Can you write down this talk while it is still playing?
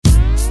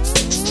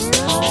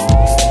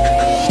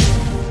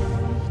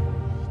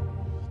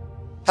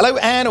Hello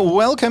and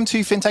welcome to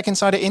FinTech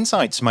Insider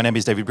Insights. My name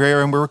is David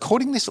Breer and we're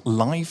recording this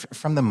live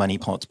from the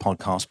MoneyPot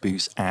podcast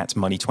booth at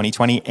Money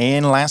 2020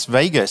 in Las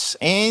Vegas.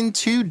 In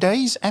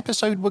today's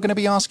episode, we're going to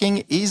be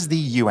asking, is the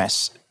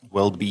US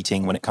world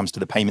beating when it comes to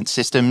the payment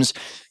systems?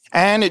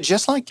 And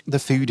just like the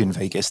food in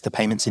Vegas, the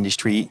payments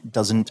industry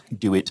doesn't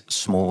do it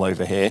small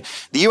over here.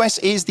 The US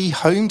is the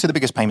home to the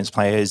biggest payments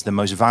players, the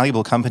most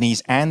valuable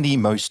companies, and the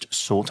most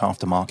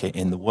sought-after market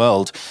in the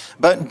world.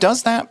 But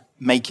does that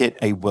make it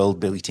a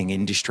world-beating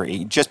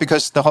industry? Just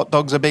because the hot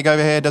dogs are big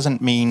over here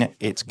doesn't mean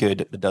it's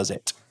good, does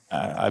it?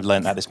 I've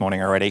learned that this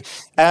morning already.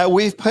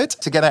 We've put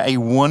together a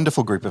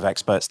wonderful group of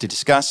experts to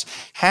discuss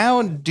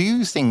how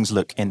do things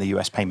look in the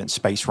US payment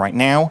space right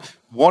now,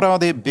 what are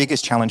the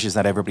biggest challenges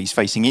that everybody's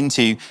facing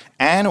into,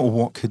 and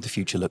what could the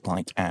future look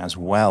like as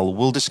well.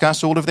 We'll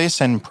discuss all of this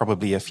and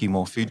probably a few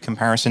more food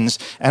comparisons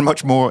and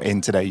much more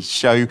in today's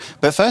show.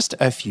 But first,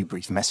 a few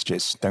brief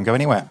messages. Don't go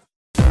anywhere.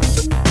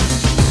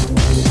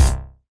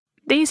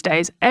 These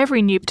days,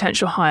 every new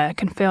potential hire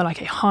can feel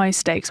like a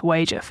high-stakes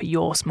wager for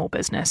your small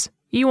business.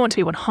 You want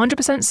to be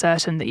 100%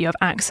 certain that you have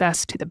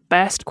access to the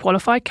best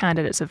qualified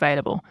candidates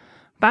available.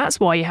 That's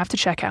why you have to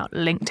check out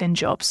LinkedIn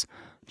Jobs.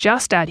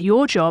 Just add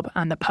your job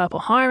and the purple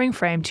hiring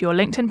frame to your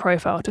LinkedIn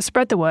profile to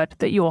spread the word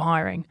that you're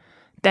hiring.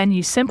 Then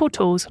use simple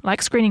tools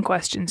like screening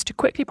questions to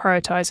quickly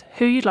prioritize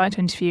who you'd like to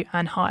interview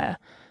and hire.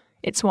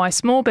 It's why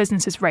small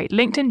businesses rate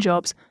LinkedIn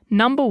Jobs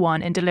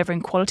 #1 in delivering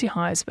quality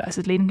hires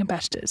versus leading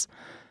competitors.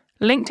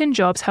 LinkedIn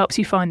Jobs helps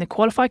you find the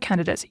qualified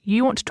candidates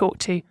you want to talk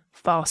to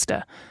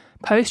faster.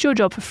 Post your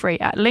job for free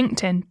at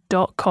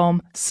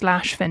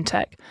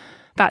linkedin.com/fintech.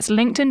 That's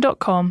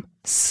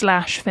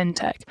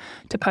linkedin.com/fintech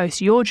to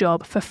post your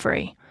job for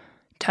free.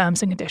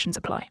 Terms and conditions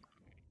apply.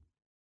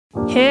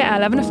 Here at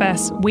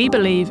 11FS, we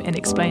believe in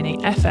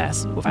explaining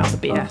FS without the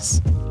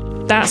BS.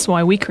 That's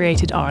why we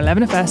created our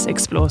 11FS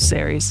Explores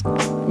series.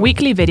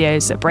 Weekly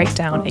videos that break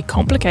down a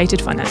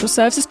complicated financial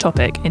services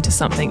topic into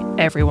something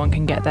everyone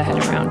can get their head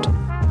around.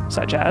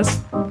 Such as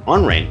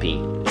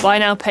on-ramping, buy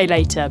now, pay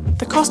later,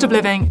 the cost of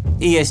living,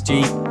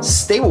 ESG,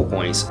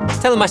 stablecoins,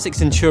 telematics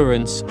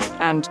insurance,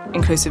 and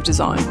inclusive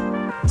design.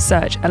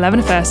 Search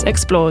 11FS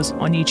Explores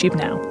on YouTube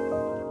now.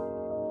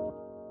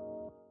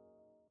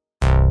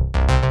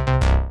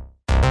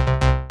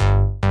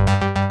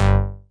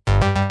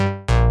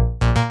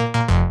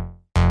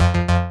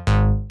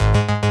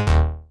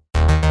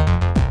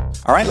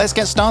 All right, let's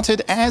get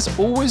started. As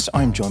always,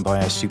 I'm joined by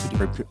a super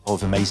group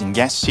of amazing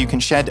guests who can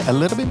shed a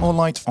little bit more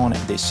light on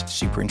this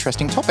super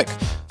interesting topic.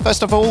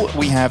 First of all,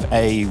 we have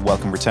a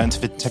welcome return to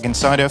FinTech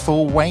Insider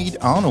for Wade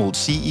Arnold,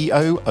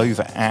 CEO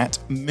over at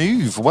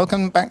Move.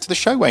 Welcome back to the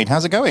show, Wade.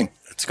 How's it going?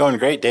 It's going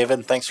great,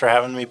 David. Thanks for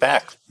having me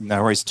back.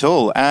 No worries at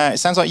all. It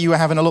sounds like you were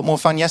having a lot more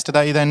fun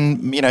yesterday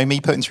than,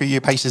 me putting through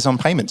your paces on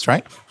payments,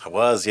 right? I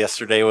was.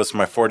 Yesterday was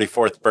my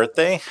 44th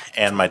birthday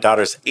and my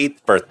daughter's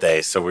 8th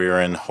birthday. So we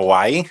were in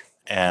Hawaii.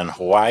 And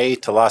Hawaii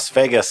to Las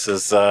Vegas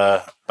is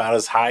about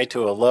as high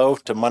to a low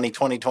to Money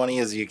 2020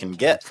 as you can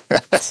get.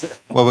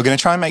 Well, we're going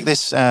to try and make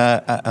this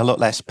a lot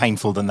less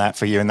painful than that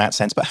for you in that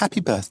sense. But happy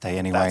birthday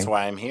anyway. That's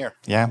why I'm here.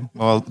 Yeah.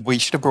 Well, we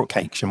should have brought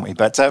cake, shouldn't we?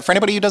 But for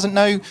anybody who doesn't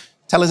know,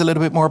 tell us a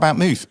little bit more about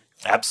Move.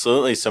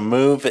 Absolutely. So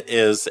Move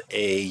is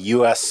a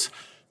U.S.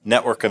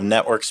 network of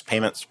networks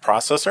payments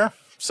processor.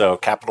 So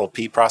capital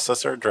P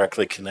processor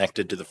directly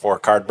connected to the 4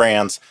 card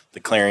brands, the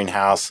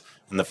clearinghouse,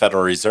 and the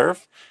Federal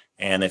Reserve.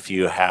 And if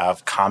you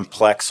have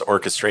complex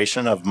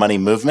orchestration of money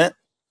movement,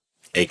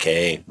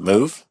 aka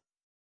Move,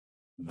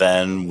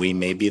 then we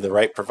may be the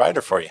right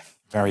provider for you.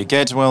 Very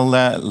good. Well,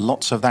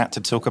 lots of that to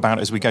talk about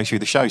as we go through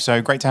the show.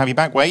 So great to have you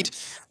back, Wade.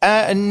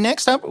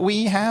 Next up,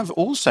 we have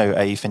also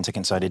a FinTech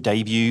Insider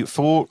debut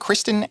for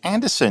Kristen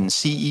Anderson,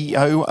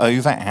 CEO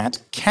over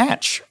at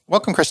Catch.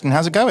 Welcome, Kristen.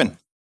 How's it going?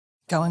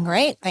 Going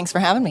great. Thanks for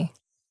having me.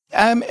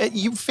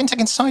 You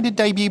FinTech Insider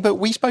debut, but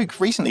we spoke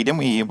recently, didn't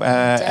we,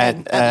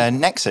 at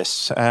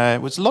Nexus?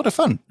 It was a lot of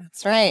fun.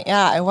 That's right.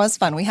 Yeah, it was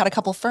fun. We had a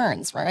couple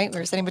ferns, right? We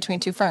were sitting between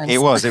 2 ferns. It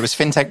was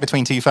FinTech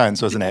between 2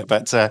 ferns, wasn't it?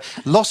 But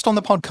lost on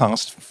the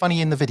podcast, funny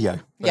in the video.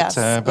 But, yes,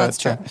 that's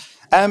true.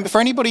 For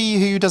anybody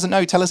who doesn't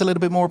know, tell us a little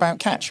bit more about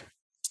Catch.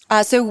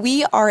 So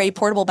we are a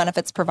portable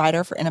benefits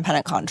provider for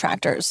independent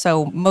contractors.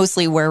 So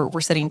mostly where we're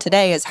sitting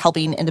today is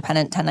helping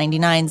independent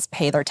 1099s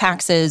pay their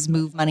taxes,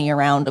 move money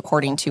around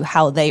according to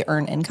how they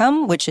earn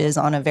income, which is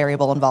on a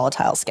variable and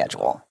volatile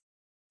schedule.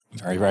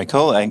 Very, very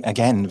cool.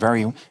 Again,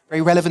 very,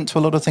 very relevant to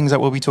a lot of things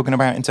that we'll be talking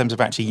about in terms of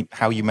actually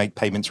how you make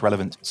payments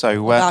relevant.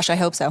 So, gosh, I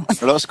hope so.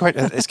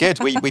 It's good.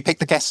 We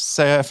picked the guests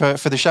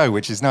for the show,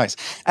 which is nice.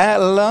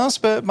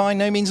 Last but by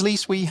no means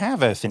least, we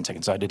have a FinTech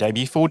Insider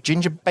debut for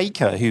Ginger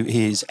Baker, who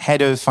is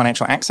head of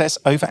financial access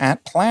over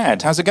at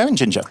Plaid. How's it going,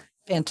 Ginger?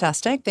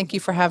 Fantastic. Thank you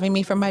for having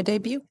me for my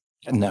debut.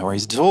 No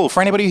worries at all.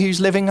 For anybody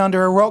who's living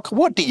under a rock,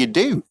 what do you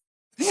do?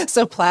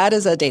 So Plaid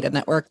is a data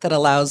network that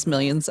allows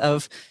millions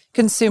of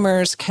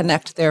consumers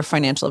connect their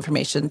financial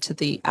information to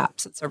the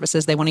apps and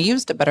services they want to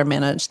use to better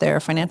manage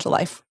their financial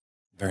life.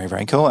 Very,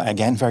 very cool.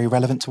 Again, very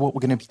relevant to what we're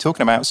going to be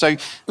talking about. So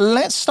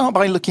let's start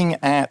by looking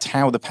at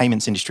how the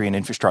payments industry and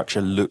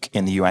infrastructure look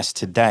in the US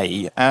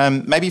today.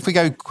 Maybe if we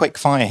go quick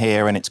fire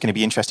here, and it's going to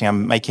be interesting.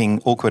 I'm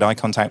making awkward eye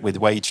contact with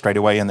Wade straight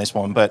away on this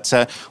one. But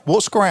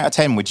what score out of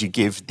 10 would you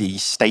give the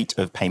state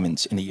of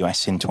payments in the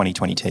US in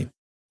 2022?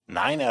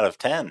 9 out of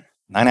 10.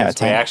 9 out of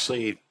 10. We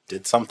actually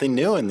did something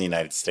new in the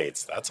United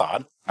States. That's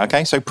odd.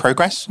 Okay, so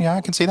progress. Yeah,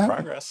 I can see that.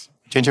 Progress.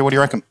 Ginger, what do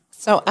you reckon?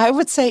 So I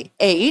would say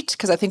 8,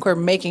 because I think we're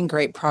making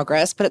great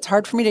progress, but it's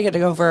hard for me to get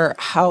over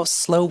how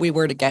slow we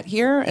were to get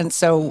here. And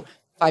so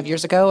 5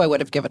 years ago, I would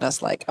have given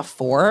us like a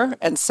 4.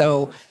 And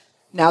so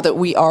now that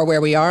we are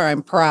where we are,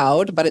 I'm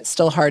proud, but it's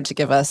still hard to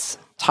give us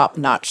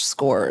top-notch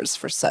scores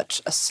for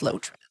such a slow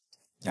trend.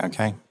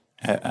 Okay.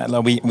 I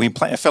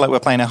feel like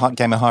we're playing a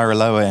game of higher or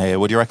lower here.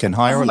 What do you reckon?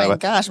 Higher or lower? Oh my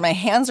gosh, my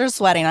hands are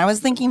sweating. I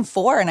was thinking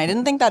 4, and I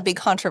didn't think that'd be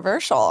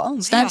controversial. Oh,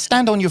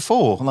 stand on your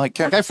 4. Like,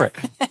 go for it.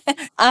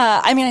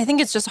 I mean, I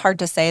think it's just hard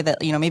to say that,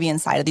 maybe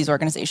inside of these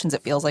organizations,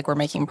 it feels like we're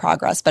making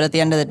progress. But at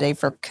the end of the day,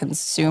 for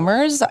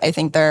consumers, I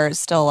think there's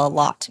still a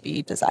lot to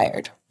be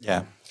desired.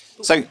 Yeah.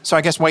 So I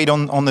guess, Wade,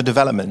 on the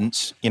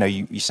developments,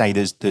 you say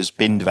there's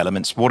been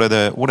developments. What are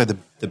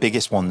the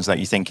biggest ones that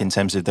you think in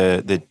terms of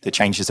the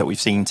changes that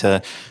we've seen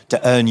to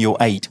earn your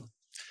 8?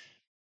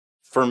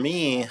 For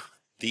me,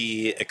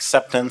 the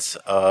acceptance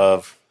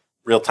of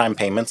real-time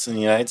payments in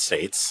the United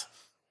States,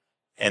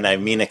 and I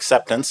mean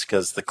acceptance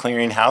because the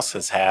clearinghouse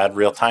has had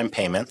real-time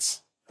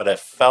payments, but it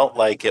felt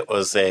like it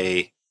was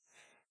a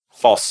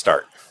false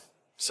start.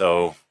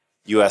 So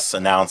U.S.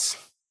 announced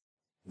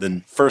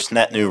the first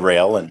net new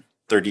rail in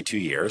 32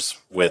 years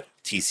with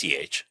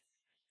TCH,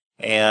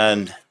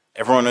 and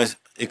everyone was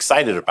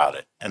excited about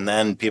it. And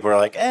then people are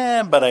like,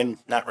 but I'm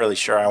not really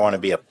sure I want to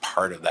be a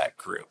part of that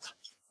group.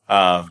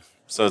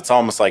 So it's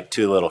almost like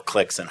 2 little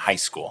cliques in high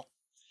school.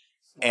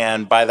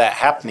 And by that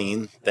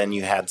happening, then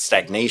you had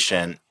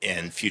stagnation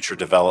in future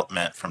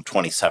development from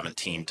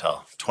 2017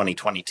 till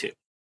 2022.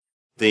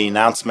 The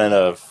announcement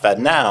of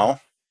FedNow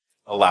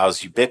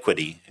allows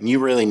ubiquity, and you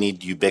really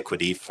need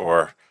ubiquity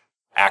for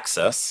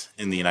access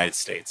in the United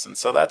States. And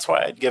so that's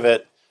why I'd give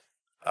it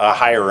a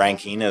higher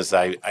ranking, as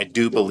I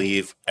do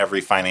believe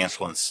every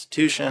financial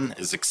institution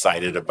is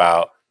excited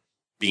about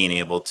being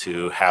able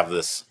to have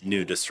this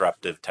new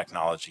disruptive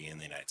technology in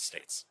the United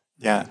States.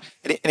 Yeah,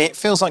 it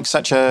feels like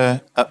such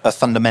a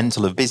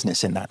fundamental of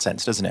business in that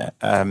sense, doesn't it?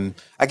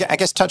 I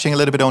guess touching a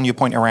little bit on your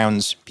point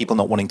around people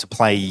not wanting to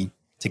play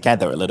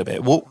together a little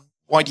bit.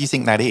 Why do you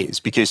think that is?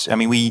 Because, I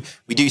mean, we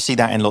do see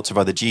that in lots of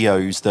other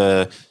geos.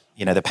 The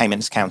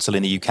Payments Council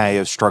in the UK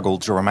have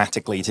struggled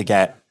dramatically to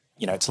get,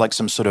 it's like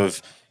some sort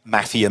of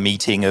mafia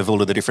meeting of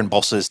all of the different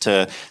bosses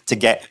to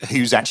get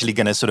who's actually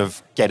going to sort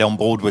of get on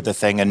board with the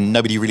thing. And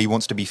nobody really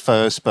wants to be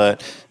first,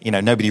 but,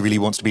 nobody really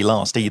wants to be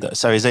last either.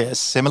 So is it a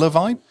similar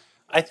vibe?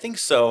 I think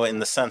so, in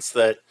the sense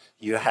that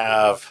you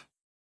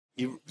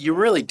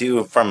really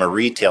do, from a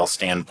retail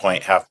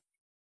standpoint, have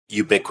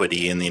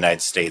ubiquity in the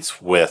United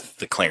States with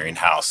the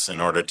clearinghouse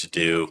in order to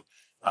do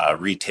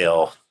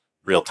retail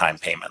real-time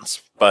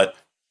payments. But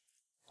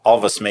all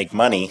of us make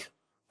money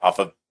off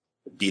of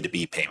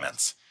B2B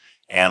payments.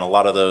 And a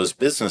lot of those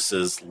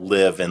businesses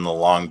live in the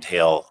long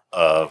tail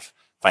of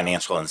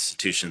financial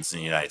institutions in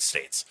the United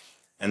States.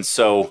 And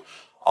so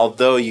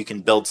although you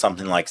can build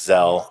something like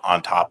Zelle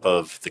on top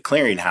of the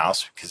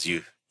clearinghouse because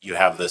you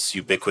have this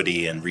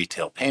ubiquity in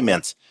retail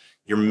payments,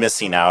 you're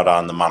missing out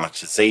on the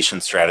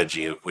monetization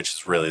strategy, which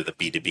is really the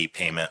B2B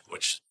payment,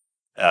 which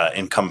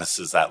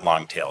encompasses that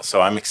long tail. So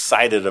I'm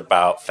excited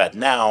about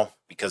FedNow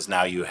because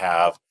now you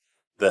have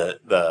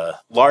the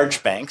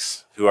large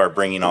banks who are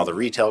bringing all the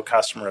retail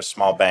customers,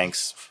 small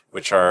banks,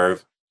 which are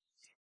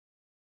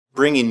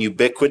bringing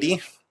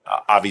ubiquity.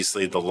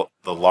 Obviously, the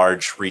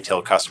large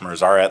retail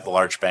customers are at the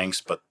large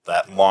banks, but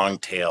that long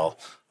tail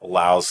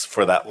allows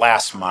for that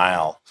last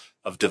mile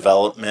of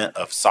development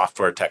of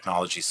software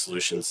technology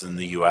solutions in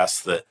the U.S.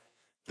 that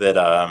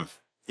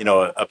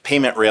a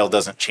payment rail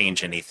doesn't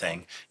change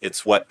anything.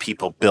 It's what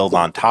people build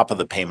on top of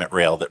the payment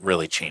rail that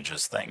really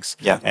changes things.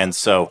 Yeah. And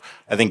so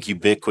I think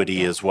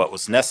ubiquity is what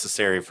was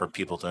necessary for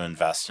people to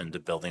invest into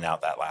building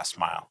out that last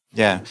mile.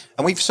 Yeah.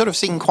 And we've sort of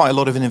seen quite a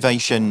lot of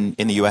innovation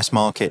in the US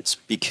markets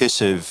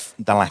because of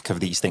the lack of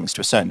these things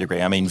to a certain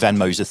degree. I mean,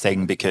 Venmo's a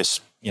thing because,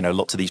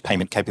 lots of these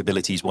payment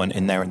capabilities weren't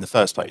in there in the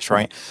first place,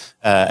 right?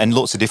 And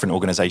lots of different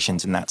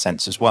organizations in that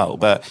sense as well.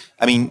 But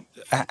I mean,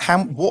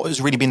 what has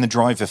really been the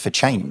driver for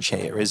change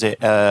here? Is it,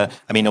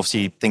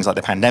 obviously things like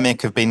the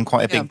pandemic have been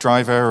quite a big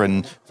driver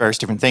and various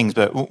different things,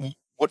 but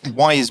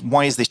why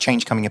is this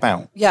change coming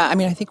about? Yeah,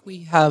 I think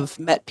we have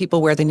met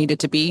people where they needed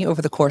to be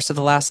over the course of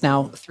the last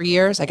now 3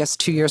 years, I guess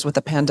 2 years with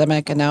the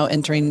pandemic, and now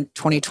entering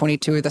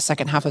 2022, the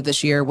second half of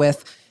this year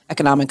with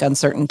economic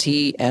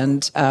uncertainty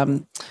and,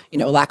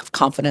 lack of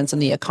confidence in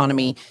the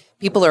economy.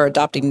 people are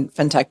adopting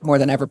fintech more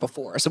than ever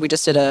before. So we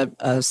just did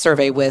a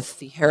survey with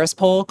the Harris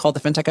Poll called the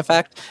Fintech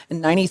Effect,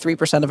 and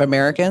 93% of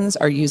Americans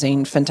are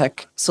using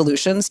fintech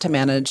solutions to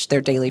manage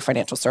their daily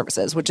financial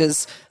services, which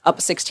is up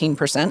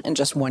 16% in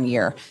just 1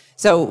 year.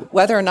 So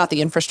whether or not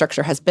the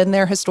infrastructure has been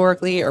there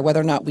historically or whether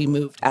or not we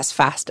moved as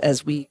fast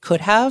as we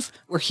could have,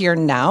 we're here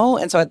now.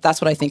 And so that's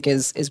what I think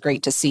is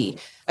great to see.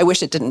 I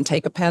wish it didn't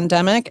take a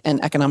pandemic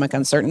and economic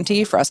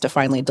uncertainty for us to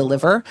finally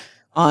deliver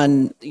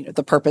on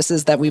the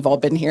purposes that we've all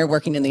been here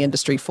working in the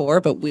industry for,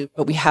 but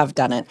we have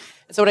done it.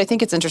 And so what I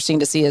think it's interesting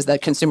to see is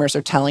that consumers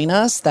are telling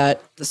us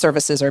that the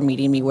services are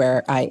meeting me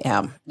where I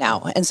am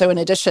now. And so in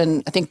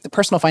addition, I think the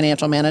personal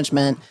financial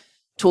management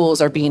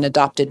tools are being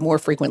adopted more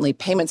frequently.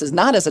 Payments is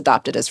not as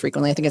adopted as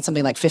frequently. I think it's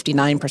something like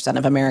 59%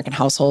 of American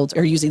households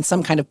are using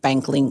some kind of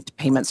bank-linked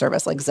payment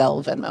service like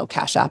Zelle, Venmo,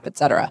 Cash App, et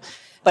cetera.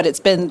 But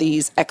it's been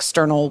these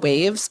external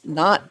waves,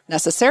 not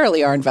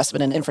necessarily our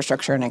investment in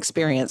infrastructure and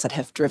experience, that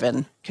have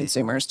driven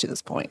consumers to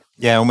this point.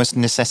 Yeah, almost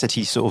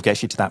necessity sort of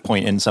gets you to that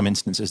point in some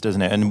instances,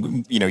 doesn't it?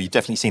 And, you've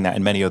definitely seen that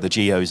in many other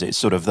geos. It's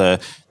sort of the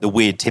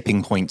weird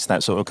tipping points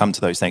that sort of come to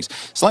those things.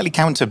 Slightly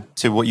counter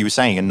to what you were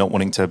saying and not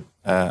wanting to,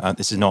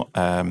 this is not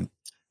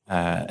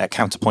a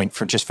counterpoint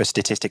for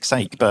statistics'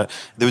 sake, but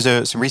there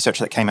was some research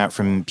that came out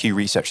from Pew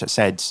Research that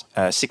said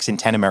 6 in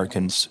 10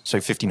 Americans, so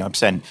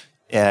 59%,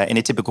 in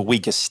a typical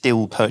week are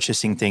still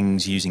purchasing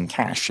things using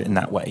cash in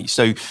that way.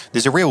 So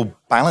there's a real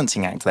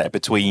balancing act there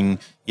between,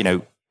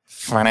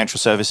 financial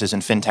services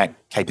and fintech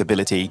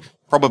capability.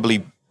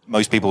 Probably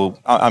most people,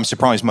 I'm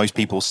surprised most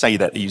people say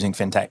that they're using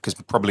fintech because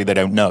probably they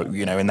don't know,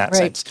 in that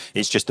sense.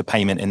 It's just a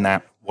payment in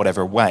that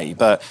whatever way.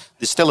 But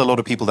there's still a lot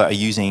of people that are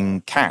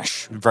using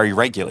cash very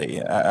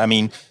regularly. I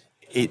mean,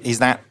 is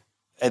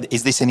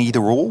this an either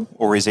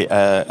or is it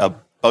a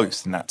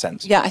both in that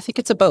sense? Yeah, I think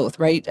it's a both,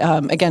 right?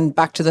 Again,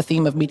 back to the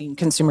theme of meeting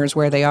consumers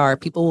where they are.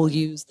 People will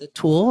use the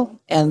tool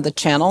and the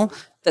channel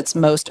that's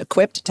most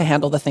equipped to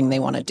handle the thing they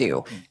want to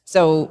do.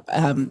 So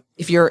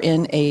if you're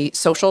in a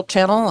social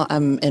channel,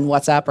 I'm in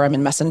WhatsApp or I'm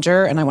in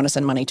Messenger and I want to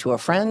send money to a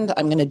friend,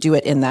 I'm going to do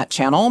it in that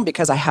channel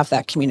because I have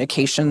that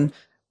communication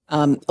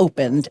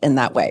opened in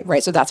that way,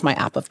 right? So that's my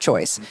app of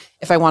choice.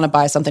 If I want to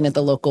buy something at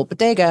the local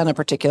bodega in a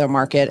particular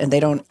market and they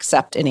don't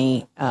accept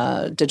any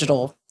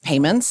digital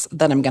payments,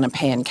 then I'm going to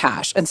pay in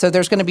cash. And so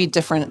there's going to be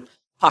different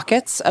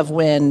pockets of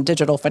when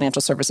digital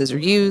financial services are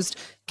used,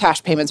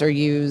 cash payments are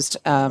used,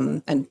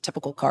 and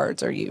typical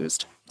cards are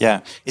used.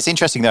 Yeah, it's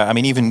interesting though. I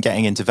mean, even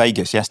getting into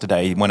Vegas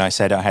yesterday, when I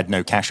said I had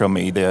no cash on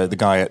me, the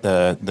guy at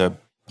the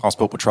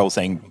passport patrol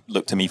thing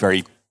looked at me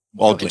very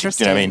oddly. You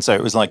know what I mean? So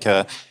it was like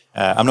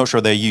I'm not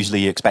sure they're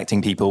usually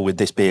expecting people with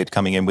this beard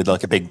coming in with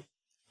like a big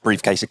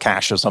briefcase of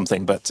cash or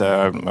something, but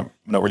I'm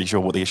not really sure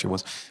what the issue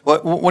was.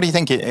 What do you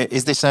think?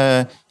 Is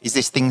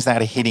this things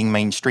that are hitting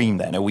mainstream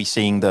then? Are we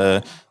seeing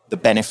the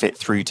benefit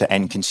through to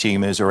end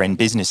consumers or end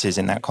businesses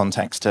in that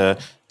context to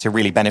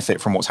really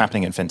benefit from what's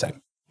happening in fintech?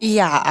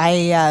 Yeah,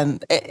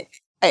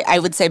 I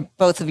would say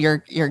both of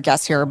your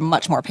guests here are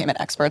much more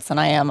payment experts than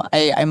I am.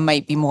 I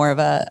might be more of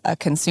a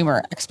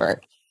consumer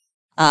expert.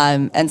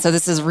 And so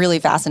this is really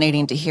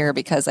fascinating to hear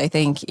because I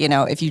think,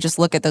 if you just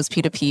look at those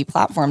P2P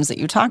platforms that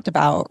you talked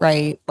about,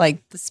 right,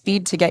 like the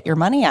speed to get your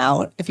money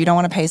out, if you don't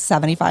want to pay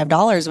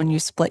 $75 when you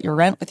split your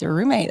rent with your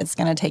roommate, it's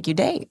going to take you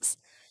days.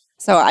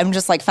 So I'm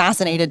just like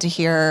fascinated to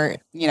hear,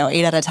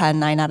 8 out of 10,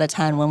 9 out of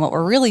 10, when what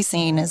we're really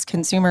seeing is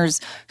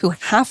consumers who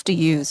have to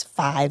use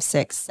 5,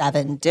 6,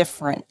 7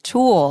 different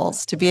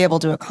tools to be able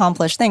to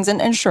accomplish things.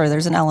 And sure,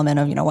 there's an element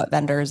of, what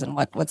vendors and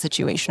what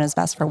situation is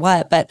best for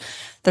what. But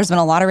there's been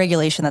a lot of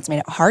regulation that's made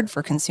it hard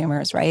for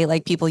consumers, right?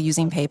 Like people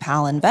using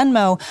PayPal and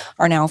Venmo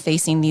are now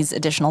facing these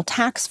additional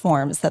tax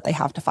forms that they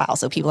have to file.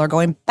 So people are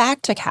going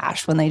back to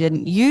cash when they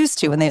didn't used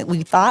to. And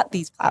we thought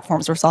these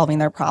platforms were solving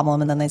their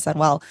problem. And then they said,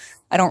 well,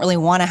 I don't really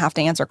want to have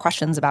to answer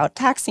questions about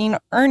taxing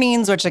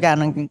earnings, which again,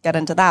 I can get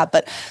into that.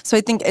 But so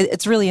I think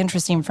it's really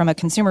interesting from a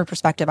consumer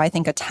perspective. I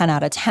think a 10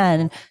 out of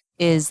 10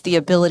 is the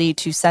ability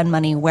to send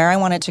money where I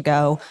want it to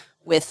go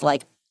with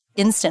like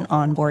instant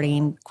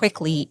onboarding,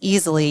 quickly,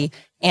 easily,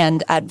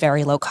 and at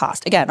very low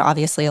cost. Again,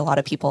 obviously, a lot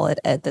of people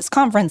at this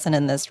conference and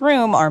in this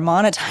room are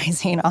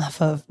monetizing off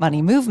of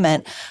money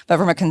movement. But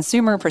from a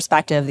consumer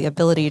perspective, the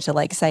ability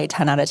to say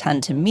 10 out of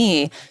 10 to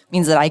me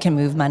means that I can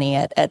move money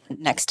at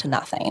next to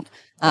nothing.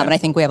 And I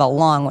think we have a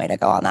long way to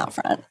go on that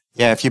front.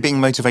 Yeah, if you're being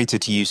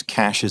motivated to use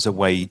cash as a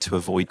way to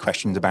avoid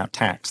questions about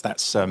tax,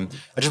 that's. I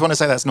just want to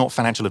say that's not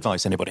financial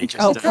advice, anybody.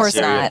 Of course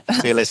not.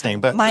 So you're listening,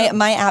 but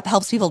my app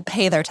helps people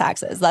pay their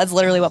taxes. That's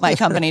literally what my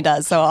company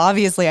does. So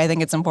obviously, I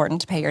think it's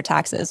important to pay your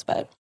taxes,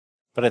 but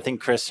I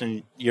think,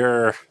 Kristen,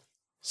 you're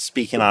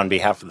speaking on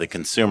behalf of the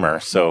consumer.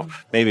 So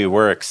maybe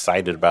we're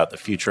excited about the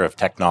future of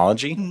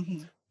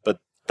technology, but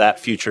that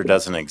future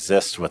doesn't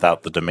exist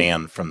without the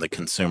demand from the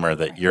consumer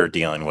that you're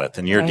dealing with,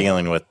 and you're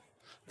dealing with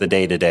the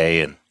day to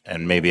day.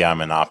 And maybe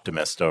I'm an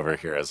optimist over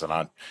here as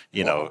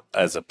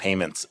as a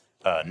payments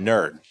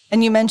nerd.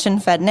 And you mentioned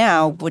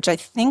FedNow, which I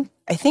think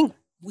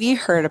we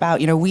heard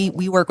about.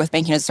 We work with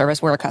Banking as a Service.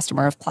 We're a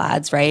customer of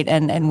Plaid's, right?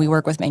 And we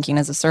work with Banking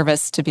as a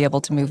Service to be able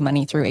to move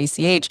money through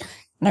ACH.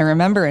 And I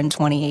remember in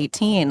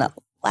 2018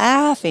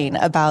 laughing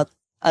about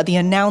the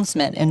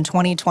announcement in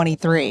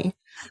 2023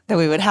 that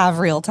we would have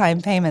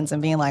real-time payments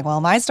and being like,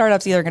 well, my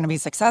startup's either going to be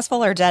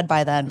successful or dead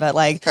by then, but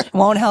like it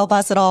won't help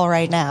us at all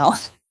right now.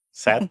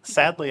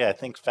 Sadly, I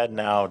think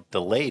FedNow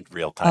delayed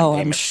real-time Oh,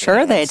 payments. I'm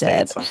sure they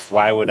did.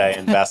 Why would I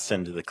invest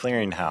into the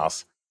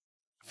clearinghouse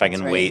if I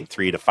can wait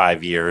 3 to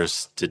 5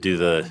 years to do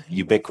the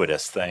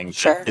ubiquitous thing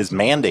that is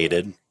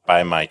mandated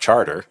by my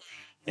charter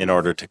in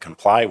order to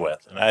comply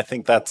with? And I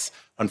think that's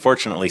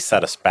unfortunately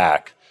set us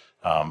back.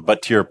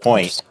 But to your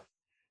point,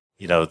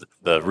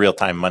 the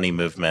real-time money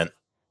movement,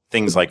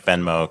 things like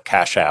Venmo,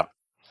 Cash App,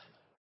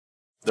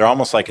 they're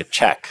almost like a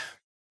check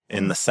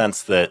in the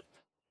sense that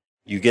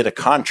you get a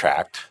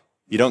contract.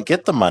 You don't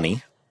get the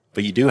money,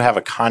 but you do have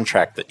a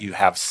contract that you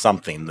have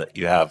something that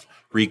you have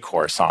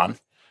recourse on.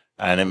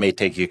 And it may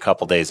take you a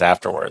couple days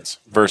afterwards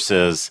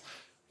versus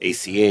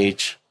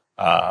ACH.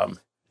 And,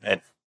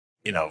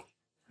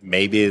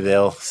 maybe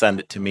they'll send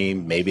it to me.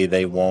 Maybe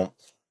they won't.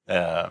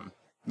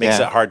 Makes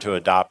it hard to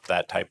adopt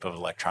that type of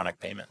electronic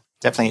payment.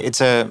 Definitely.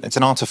 It's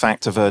an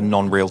artifact of a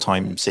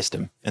non-real-time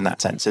system in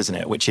that sense, isn't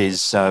it? Which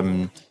is,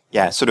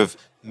 sort of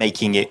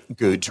making it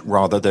good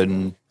rather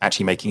than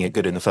actually making it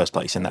good in the first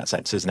place in that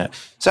sense, isn't it?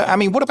 So, I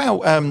mean, what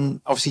about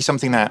obviously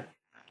something that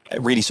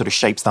really sort of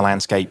shapes the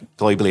landscape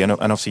globally and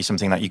obviously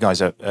something that you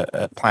guys are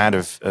proud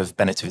of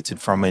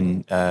benefited from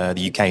in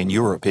the UK and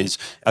Europe is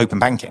open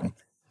banking.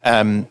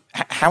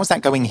 How's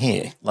that going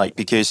here? Like,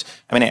 because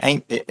I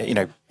mean,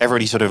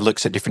 everybody sort of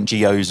looks at different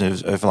geos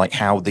of like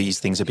how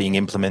these things are being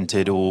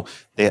implemented or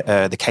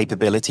the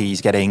capabilities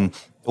getting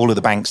all of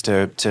the banks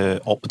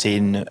to opt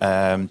in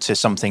to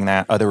something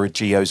that other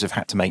geos have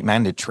had to make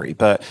mandatory.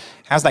 But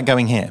how's that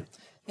going here?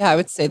 Yeah, I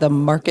would say the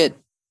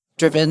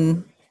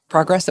market-driven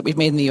progress that we've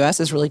made in the US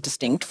is really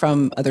distinct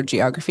from other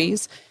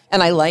geographies.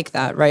 And I like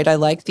that, right? I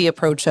like the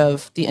approach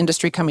of the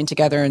industry coming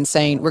together and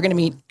saying, we're going to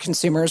meet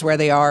consumers where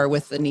they are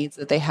with the needs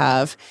that they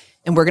have.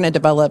 And we're going to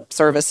develop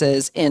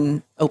services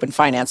in open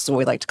finance. So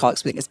we like to call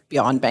it, it's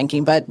beyond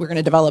banking, but we're going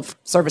to develop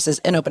services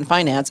in open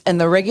finance.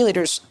 And the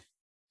regulators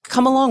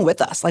come along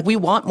with us. Like, we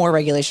want more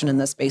regulation in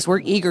this space.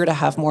 We're eager to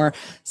have more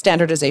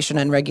standardization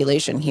and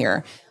regulation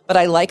here. But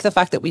I like the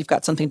fact that we've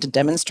got something to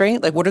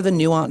demonstrate. Like, what are the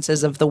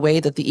nuances of the way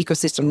that the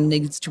ecosystem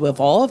needs to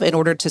evolve in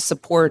order to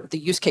support the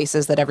use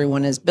cases that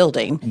everyone is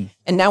building?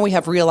 And now we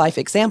have real life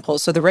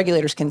examples so the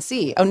regulators can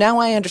see, oh, now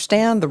I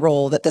understand the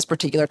role that this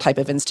particular type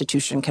of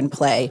institution can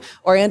play,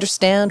 or I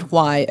understand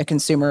why a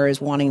consumer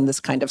is wanting this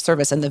kind of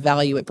service and the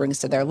value it brings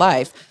to their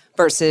life,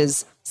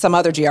 versus some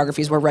other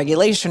geographies where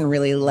regulation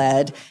really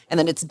led. And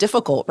then it's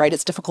difficult, right?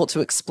 It's difficult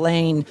to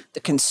explain the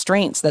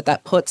constraints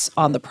that puts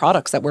on the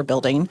products that we're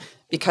building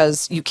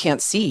because you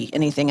can't see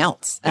anything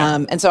else.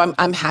 And so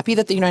I'm happy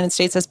that the United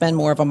States has been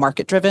more of a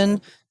market-driven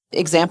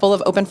example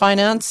of open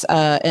finance,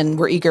 and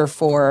we're eager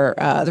for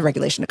the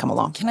regulation to come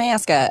along. Can I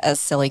ask a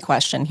silly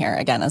question here,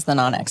 again, as the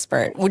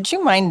non-expert? Would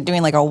you mind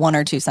doing like a 1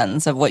 or 2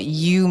 sentence of what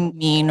you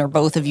mean, or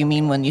both of you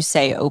mean, when you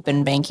say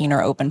open banking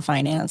or open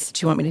finance?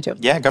 Do you want me to do?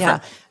 Yeah, go for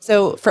it.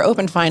 So for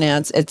open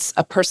finance, it's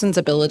a person's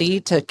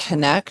ability to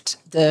connect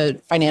the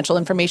financial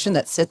information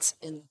that sits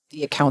in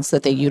the accounts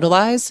that they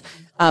utilize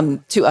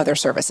to other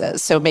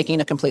services. So making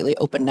a completely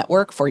open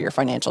network for your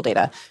financial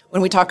data.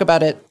 When we talk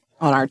about it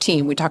on our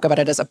team, we talk about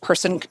it as a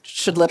person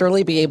should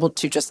literally be able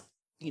to just,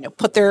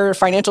 put their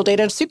financial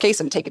data in a suitcase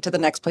and take it to the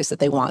next place that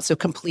they want. So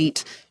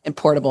complete and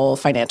portable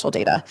financial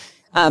data.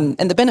 And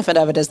the benefit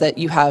of it is that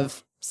you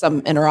have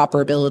some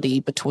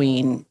interoperability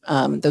between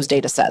those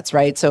data sets,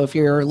 right? So if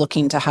you're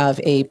looking to have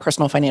a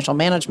personal financial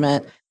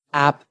management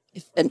app,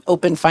 if an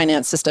open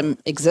finance system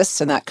exists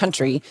in that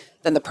country,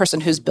 then the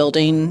person who's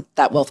building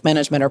that wealth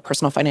management or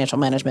personal financial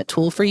management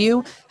tool for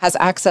you has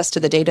access to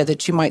the data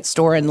that you might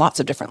store in lots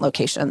of different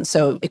locations.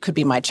 So it could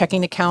be my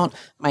checking account,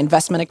 my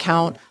investment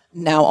account,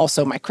 now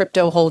also my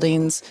crypto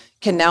holdings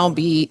can now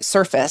be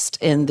surfaced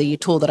in the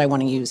tool that I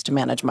want to use to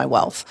manage my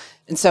wealth.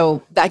 And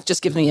so that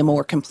just gives me a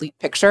more complete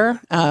picture.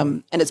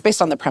 And it's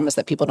based on the premise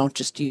that people don't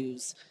just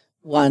use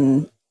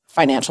one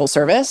financial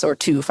service or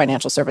 2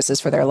 financial services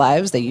for their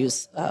lives. They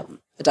use a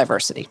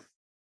diversity.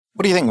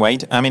 What do you think,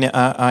 Wade? I mean,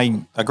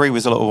 I agree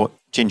with a lot of what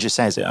Ginger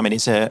says. I mean,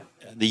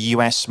 the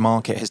US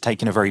market has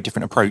taken a very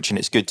different approach, and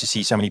it's good to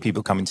see so many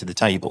people coming to the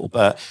table.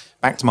 But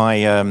back to my,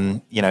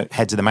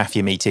 heads of the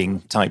mafia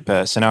meeting type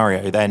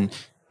scenario, then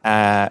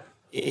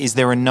is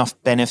there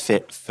enough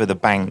benefit for the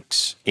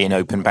banks in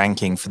open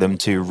banking for them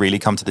to really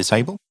come to the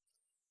table?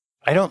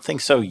 I don't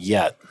think so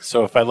yet.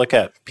 So if I look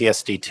at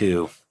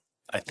PSD2,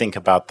 I think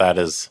about that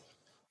as,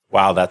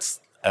 wow, that's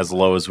as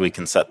low as we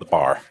can set the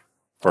bar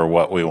for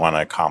what we want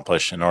to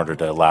accomplish in order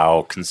to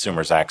allow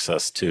consumers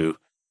access to.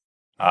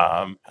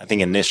 I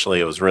think initially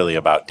it was really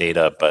about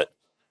data, but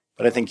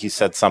I think you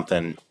said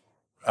something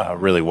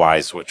really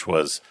wise, which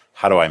was,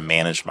 how do I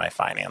manage my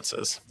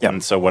finances? Yep.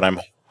 And so what I'm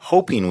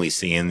hoping we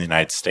see in the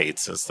United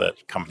States is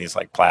that companies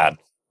like Plaid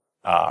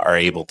are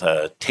able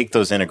to take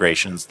those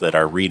integrations that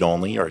are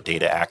read-only or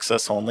data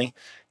access only.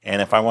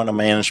 And if I want to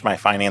manage my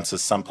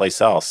finances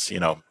someplace else,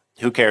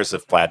 who cares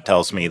if Plaid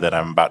tells me that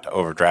I'm about to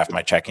overdraft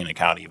my checking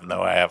account, even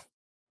though I have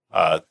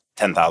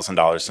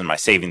 $10,000 in my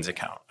savings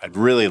account? I'd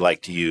really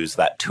like to use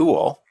that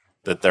tool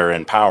that they're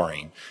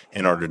empowering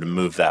in order to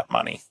move that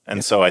money.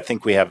 And so I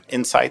think we have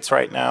insights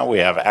right now. We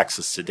have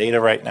access to data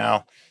right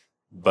now,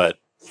 but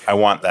I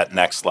want that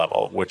next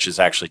level, which is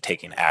actually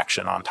taking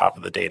action on top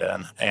of the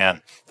data.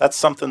 And that's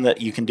something that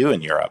you can do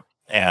in Europe,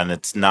 and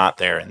it's not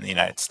there in the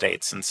United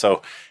States. And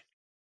so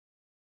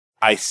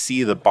I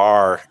see the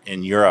bar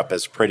in Europe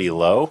as pretty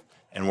low,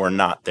 and we're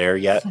not there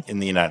yet in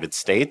the United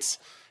States.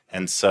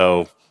 And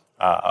so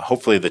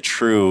hopefully the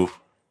true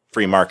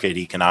free market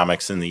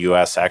economics in the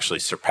U.S. actually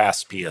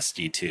surpass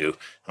PSD2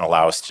 and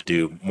allow us to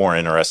do more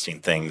interesting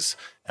things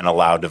and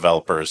allow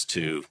developers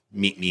to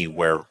meet me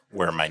where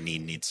my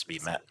need needs to be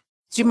met.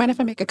 Do you mind if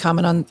I make a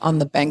comment on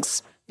the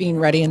banks being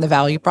ready and the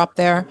value prop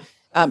there?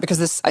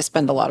 Because I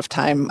spend a lot of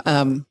time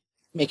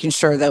making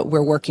sure that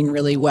we're working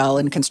really well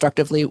and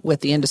constructively with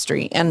the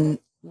industry. And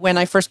when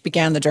I first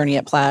began the journey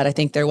at Plaid, I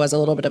think there was a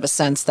little bit of a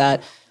sense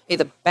that, hey,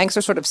 the banks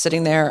are sort of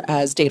sitting there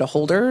as data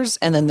holders,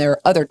 and then there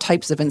are other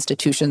types of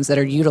institutions that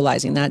are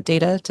utilizing that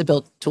data to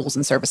build tools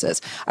and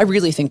services. I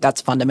really think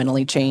that's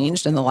fundamentally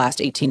changed in the last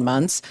 18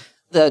 months.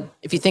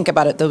 If you think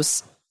about it,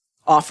 those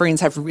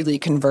offerings have really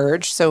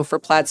converged. So for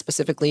Plaid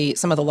specifically,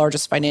 some of the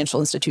largest financial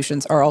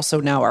institutions are also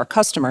now our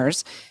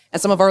customers,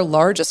 and some of our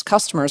largest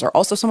customers are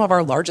also some of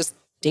our largest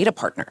data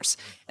partners.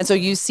 And so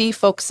you see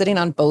folks sitting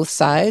on both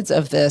sides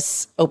of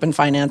this open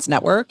finance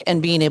network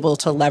and being able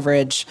to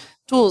leverage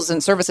tools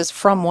and services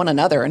from one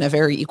another in a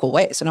very equal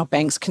way. So now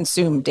banks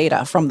consume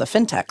data from the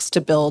fintechs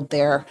to build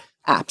their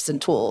apps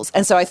and tools.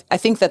 And so I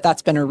think that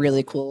that's been a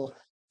really cool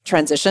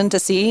transition to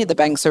see. The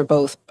banks are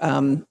both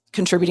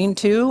contributing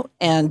to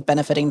and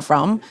benefiting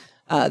from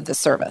the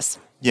service.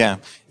 Yeah.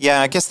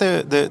 I guess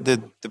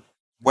the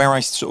where I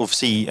sort of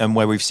see and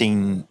where we've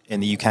seen in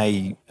the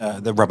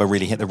UK the rubber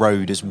really hit the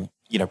road is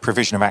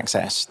provision of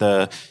access,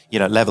 the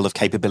level of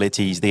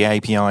capabilities, the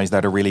APIs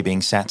that are really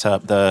being set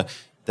up, the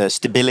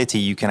stability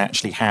you can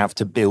actually have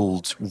to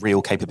build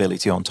real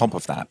capability on top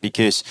of that.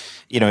 Because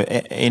in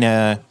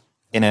a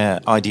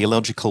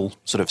ideological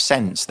sort of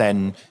sense,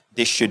 then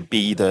this should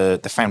be the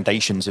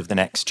foundations of the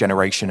next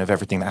generation of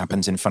everything that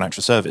happens in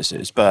financial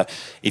services. But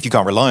if you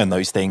can't rely on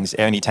those things,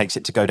 it only takes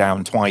it to go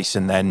down twice,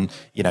 and then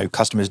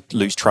customers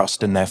lose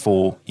trust, and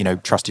therefore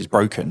trust is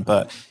broken.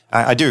 But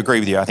I do agree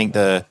with you. I think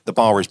the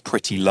bar is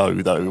pretty low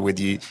though with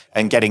you,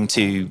 and getting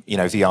to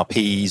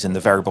VRPs and the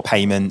variable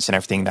payments and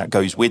everything that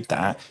goes with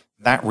that.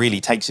 That really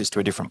takes us to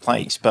a different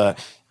place. But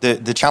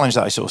the challenge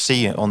that I sort of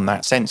see on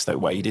that sense though,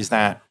 Wade, is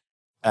that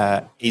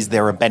is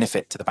there a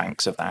benefit to the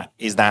banks of that?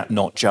 Is that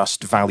not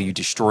just value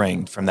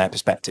destroying from their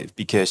perspective?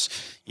 Because,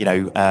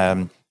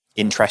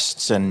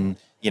 interests and,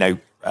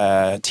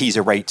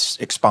 teaser rates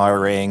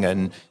expiring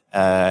and,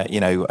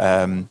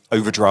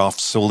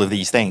 overdrafts, all of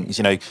these things,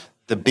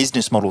 the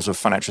business models of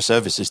financial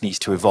services needs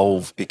to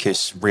evolve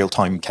because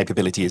real-time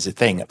capability is a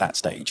thing at that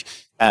stage.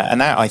 And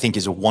that I think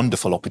is a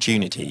wonderful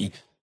opportunity.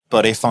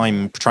 But if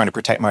I'm trying to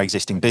protect my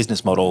existing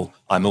business model,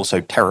 I'm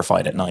also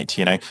terrified at night,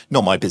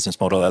 not my business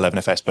model at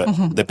 11FS,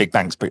 but the big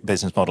bank's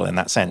business model in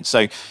that sense.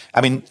 So,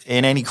 I mean,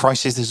 in any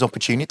crisis, there's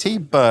opportunity,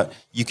 but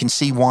you can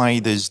see why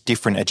there's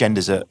different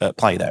agendas at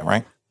play there,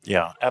 right?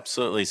 Yeah,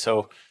 absolutely.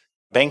 So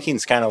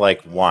banking's kind of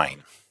like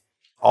wine.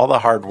 All the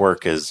hard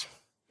work is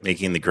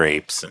making the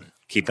grapes and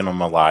keeping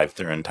them alive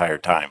their entire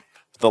time.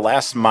 But the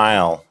last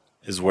mile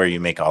is where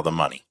you make all the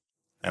money.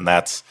 And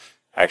that's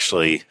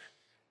actually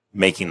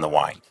making the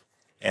wine.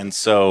 And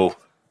so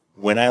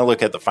when I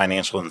look at the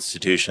financial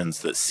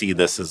institutions that see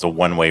this as a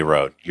one-way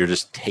road, you're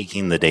just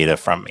taking the data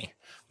from me.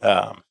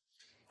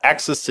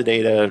 Access to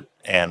data,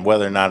 and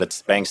whether or not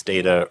it's the bank's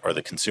data or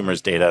the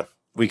consumer's data,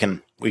 we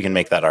can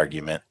make that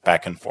argument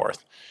back and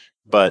forth.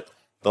 But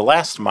the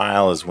last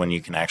mile is when you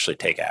can actually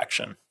take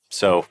action.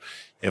 So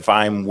if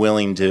I'm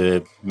willing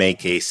to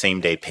make a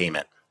same-day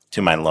payment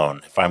to my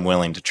loan, if I'm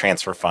willing to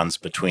transfer funds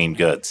between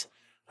goods,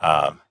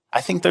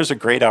 I think there's a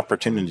great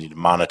opportunity to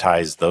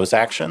monetize those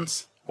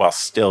actions while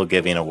still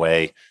giving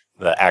away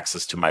the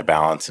access to my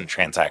balance and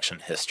transaction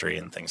history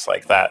and things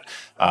like that.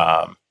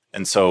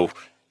 And so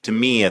to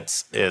me,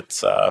 it's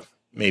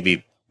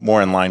maybe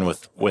more in line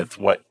with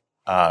what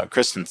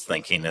Kristen's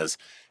thinking is,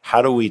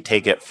 how do we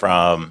take it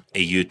from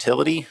a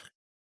utility,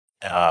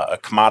 a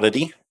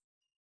commodity,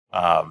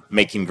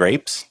 making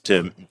grapes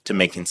to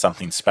making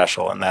something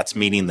special? And that's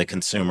meeting the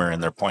consumer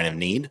in their point of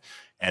need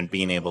and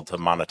being able to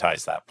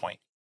monetize that point.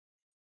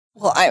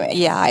 Well,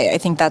 I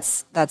think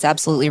that's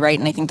absolutely right.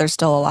 And I think there's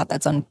still a lot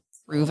that's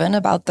unproven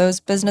about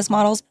those business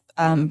models.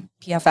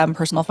 PFM,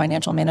 personal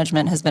financial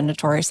management, has been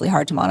notoriously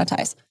hard to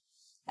monetize.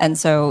 And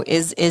so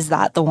is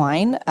that the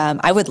wine?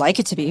 I would like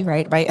it to be,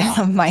 right?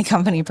 My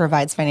company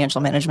provides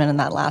financial management in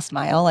that last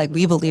mile. Like,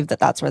 we believe that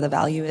that's where the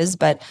value is.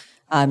 But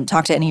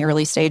talk to any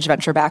early stage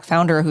venture-backed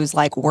founder who's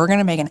like, we're going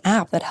to make an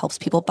app that helps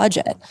people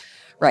budget.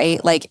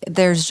 Right? Like,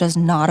 there's just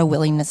not a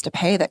willingness to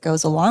pay that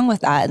goes along with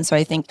that. And so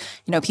I think,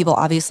 people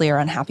obviously are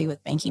unhappy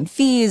with banking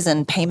fees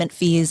and payment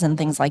fees and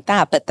things like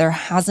that, but there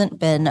hasn't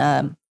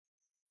been,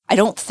 I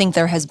don't think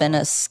there has been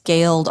a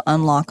scaled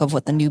unlock of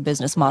what the new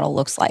business model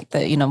looks like.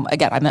 Again,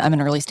 I'm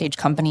an early stage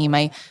company.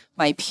 My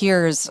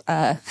peers,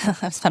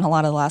 I've spent a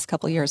lot of the last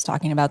couple of years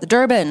talking about the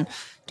Durbin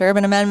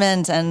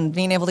Amendment and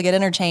being able to get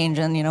interchange,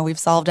 and we've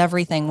solved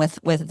everything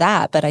with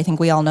that. But I think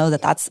we all know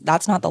that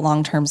that's not the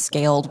long-term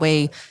scaled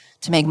way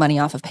to make money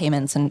off of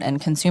payments and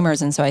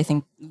consumers. And so I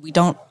think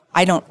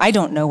I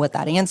don't know what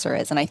that answer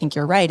is. And I think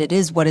you're right. It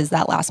is, what is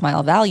that last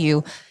mile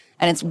value?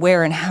 And it's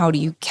where and how do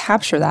you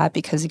capture that?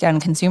 Because again,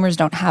 consumers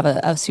don't have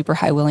a super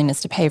high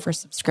willingness to pay for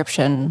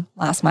subscription,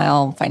 last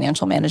mile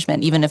financial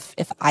management, even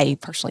if I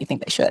personally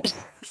think they should.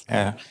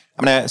 Yeah.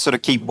 I'm going to sort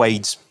of keep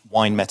Wade's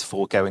wine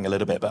metaphor going a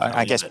little bit, but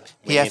I guess we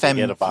need to PFM...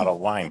 get a bottle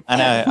of wine. I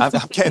know. I'm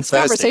getting thirsty.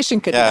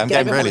 Conversation could I'm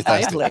get getting really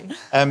thirsty. lively.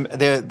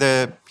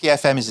 The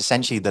PFM is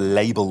essentially the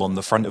label on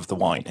the front of the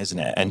wine, isn't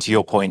it? And to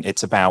your point,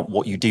 it's about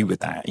what you do with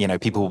that.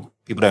 People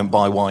don't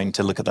buy wine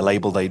to look at the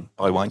label; they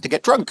buy wine to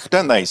get drunk,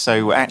 don't they?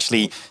 So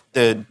actually,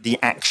 the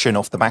action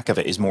off the back of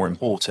it is more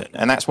important,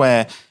 and that's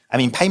where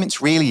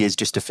payments really is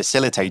just a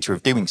facilitator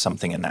of doing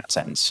something in that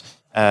sense.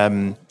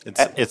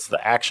 It's the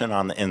action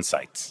on the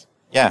insights.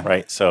 Yeah.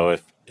 Right. So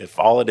if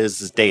all it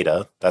is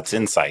data, that's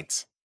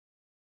insights.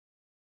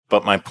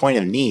 But my point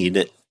of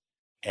need,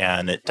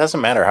 and it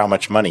doesn't matter how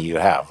much money you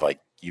have, like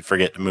you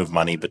forget to move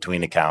money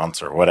between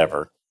accounts or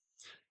whatever,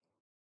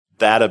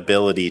 that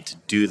ability to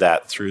do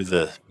that through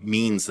the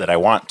means that I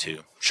want to.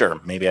 Sure,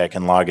 maybe I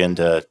can log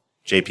into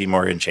JP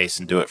Morgan Chase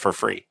and do it for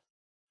free.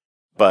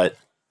 But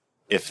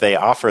if they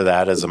offer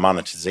that as a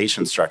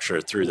monetization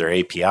structure through their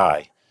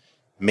API,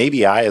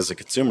 maybe I as a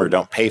consumer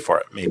don't pay for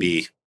it.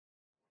 Maybe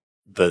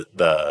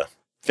the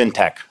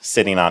fintech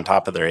sitting on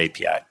top of their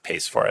API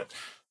pays for it.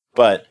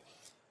 But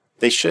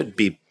they should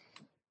be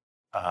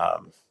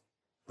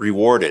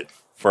rewarded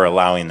for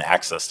allowing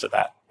access to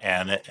that.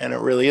 And it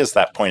really is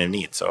that point of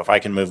need. So if I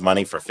can move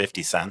money for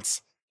 50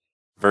 cents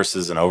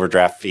versus an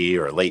overdraft fee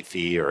or a late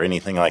fee or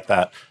anything like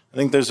that, I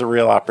think there's a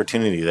real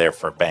opportunity there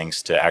for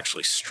banks to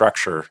actually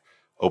structure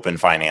open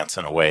finance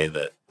in a way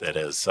that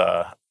is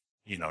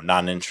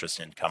non-interest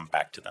income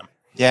back to them.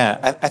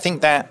 Yeah, I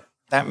think that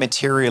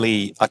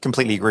materially, I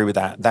completely agree with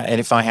that. And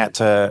if I had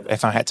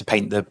to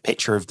paint the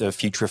picture of the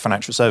future of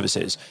financial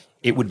services,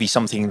 it would be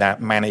something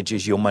that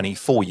manages your money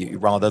for you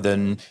rather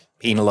than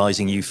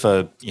penalizing you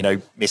for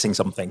missing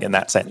something in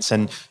that sense.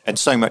 And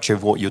so much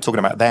of what you're talking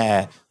about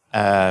there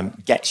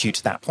gets you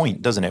to that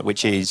point, doesn't it?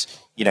 Which is,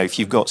 if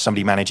you've got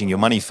somebody managing your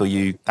money for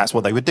you, that's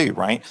what they would do,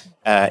 right?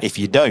 If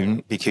you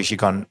don't, because you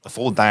can't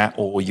afford that,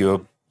 or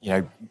you're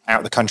out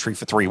of the country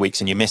for 3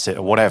 weeks and you miss it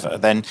or whatever,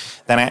 then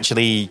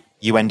actually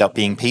you end up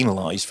being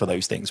penalized for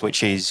those things,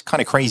 which is kind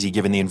of crazy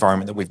given the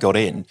environment that we've got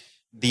in.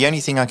 The only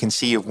thing I can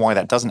see of why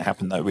that doesn't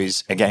happen, though,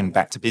 is, again,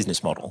 back to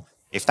business model.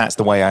 If that's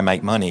the way I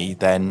make money,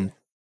 then,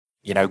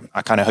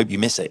 I kind of hope you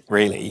miss it,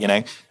 really,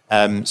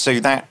 So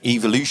that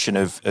evolution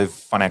of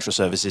financial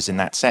services in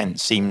that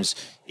sense seems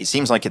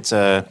like it's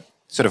a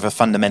sort of a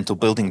fundamental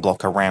building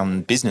block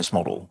around business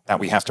model that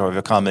we have to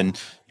overcome. And,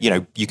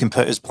 you can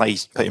put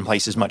in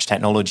place as much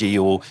technology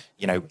or,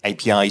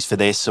 APIs for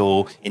this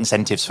or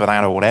incentives for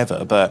that or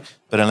whatever. But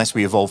unless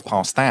we evolve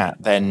past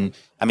that, then,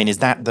 is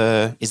that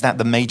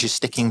the major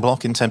sticking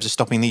block in terms of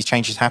stopping these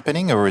changes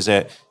happening, or is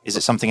it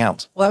something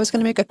else? Well, I was going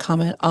to make a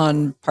comment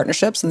on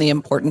partnerships and the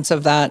importance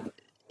of that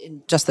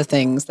in just the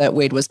things that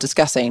Wade was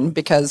discussing,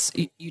 because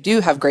you do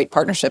have great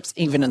partnerships,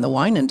 even in the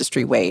wine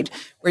industry, Wade,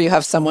 where you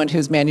have someone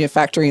who's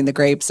manufacturing the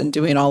grapes and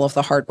doing all of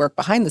the hard work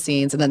behind the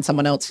scenes, and then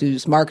someone else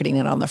who's marketing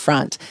it on the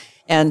front.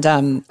 And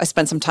I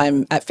spent some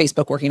time at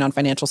Facebook working on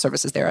financial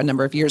services there a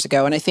number of years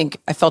ago. And I think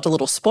I felt a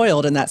little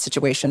spoiled in that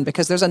situation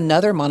because there's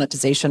another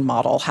monetization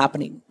model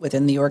happening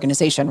within the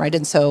organization, right?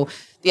 And so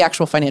the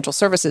actual financial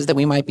services that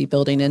we might be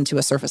building into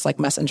a surface like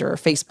Messenger or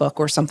Facebook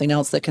or something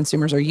else that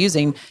consumers are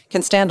using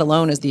can stand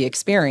alone as the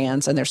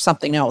experience, and there's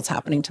something else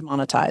happening to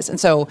monetize. And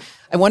so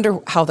I wonder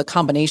how the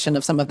combination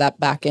of some of that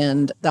back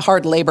end, the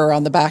hard labor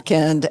on the back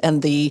end,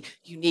 and the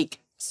unique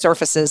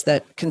surfaces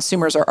that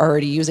consumers are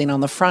already using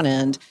on the front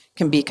end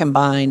can be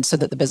combined so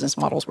that the business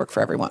models work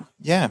for everyone.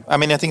 Yeah.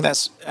 I think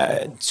that's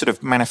sort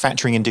of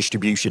manufacturing and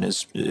distribution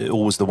is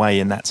always the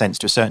way in that sense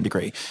to a certain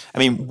degree.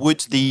 Do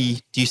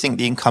you think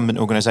the incumbent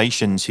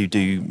organizations who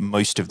do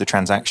most of the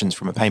transactions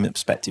from a payment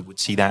perspective would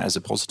see that as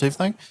a positive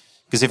though?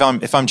 Because if I'm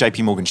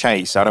JP Morgan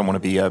Chase, I don't want to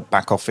be a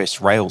back office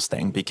Rails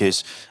thing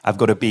because I've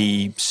got to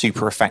be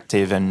super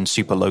effective and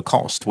super low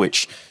cost,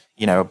 which,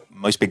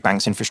 most big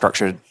banks'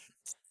 infrastructure,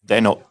 they're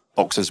not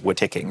boxes we're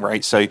ticking,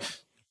 right? So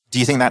do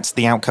you think that's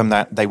the outcome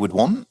that they would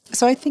want?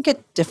 So I think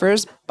it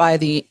differs by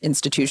the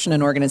institution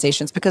and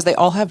organizations because they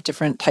all have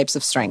different types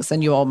of strengths.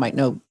 And you all might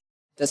know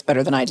this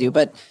better than I do.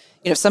 But,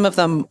 some of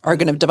them are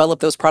going to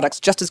develop those products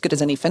just as good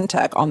as any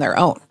fintech on their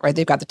own, right?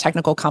 They've got the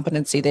technical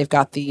competency, they've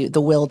got the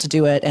will to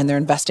do it, and they're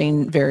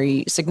investing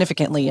very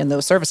significantly in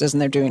those services,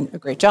 and they're doing a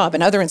great job.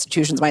 And other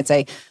institutions might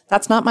say,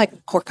 that's not my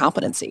core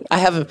competency. I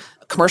have a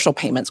commercial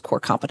payments core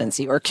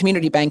competency or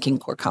community banking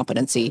core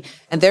competency,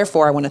 and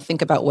therefore I want to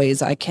think about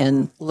ways I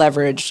can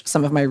leverage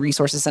some of my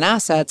resources and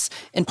assets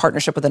in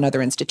partnership with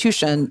another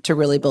institution to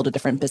really build a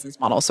different business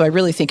model. So I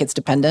really think it's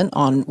dependent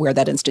on where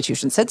that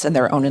institution sits and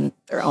their own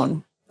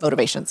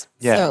motivations.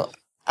 Yeah. So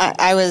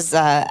I was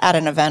at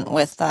an event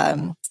with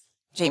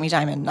Jamie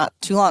Dimon not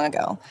too long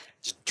ago.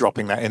 Just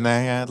dropping that in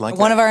there, yeah. Like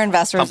one of our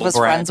investors humble was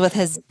brag. friends with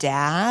his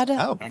dad.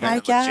 Oh, I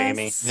guess.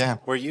 Jamie. Yeah.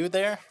 Were you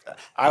there?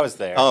 I was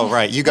there. Oh,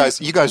 right. You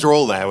guys were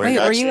all there. Wait,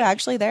 were you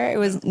actually there? It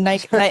was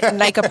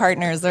Nika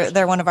Partners.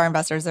 They're one of our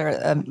investors. They're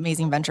an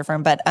amazing venture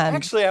firm. But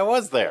Actually, I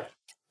was there.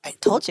 I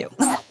told you.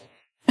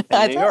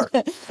 In New York.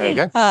 There you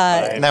go.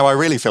 Now I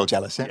really feel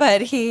jealous. Yeah.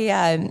 But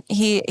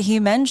he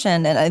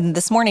mentioned, and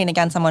this morning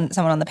again, someone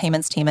on the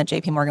payments team at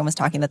JP Morgan was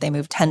talking that they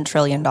move $10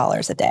 trillion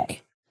a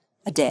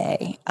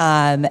day.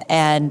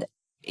 And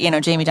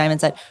Jamie Dimon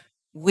said,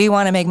 we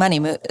want to make money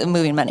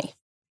moving money.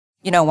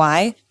 You know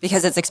why?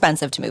 Because it's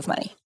expensive to move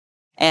money.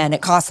 And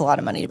it costs a lot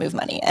of money to move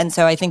money. And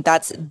so I think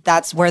that's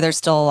where there's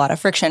still a lot of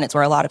friction. It's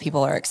where a lot of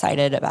people are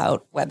excited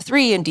about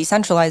Web3 and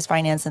decentralized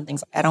finance and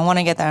things. I don't want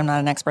to get that. I'm not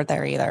an expert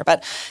there either.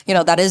 But,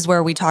 that is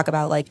where we talk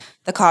about like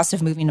the cost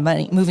of moving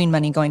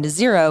money going to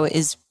zero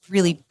is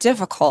really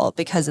difficult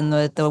because in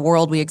the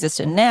world we exist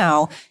in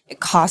now,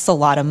 it costs a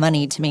lot of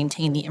money to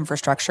maintain the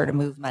infrastructure to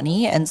move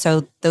money. And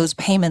so those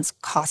payments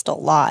cost a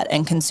lot,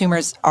 and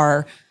consumers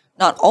are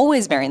not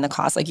always bearing the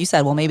cost. Like you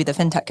said, well, maybe the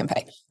fintech can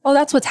pay. Well,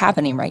 that's what's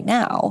happening right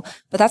now,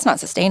 but that's not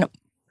sustainable,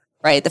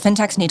 right? The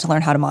fintechs need to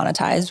learn how to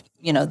monetize.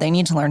 They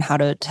need to learn how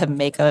to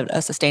make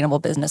a sustainable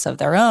business of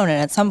their own.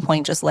 And at some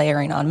point, just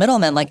layering on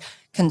middlemen, like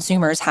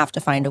consumers have to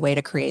find a way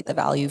to create the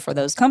value for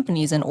those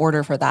companies in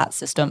order for that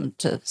system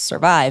to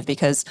survive,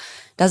 because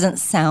it doesn't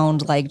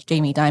sound like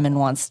Jamie Dimon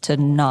wants to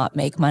not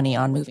make money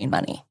on moving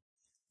money.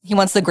 He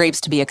wants the grapes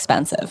to be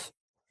expensive.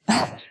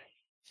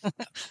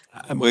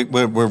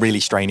 We're really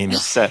straining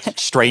this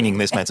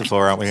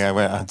metaphor, aren't we?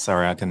 I'm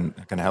sorry, I can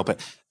help it.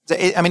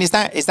 I mean, is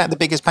that the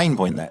biggest pain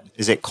point there?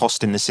 Is it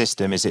cost in the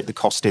system? Is it the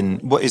cost in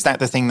what is that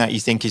the thing that you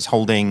think is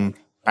holding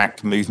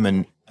back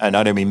movement? And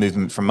I don't mean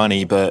movement from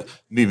money, but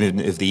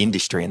movement of the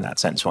industry in that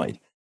sense, right?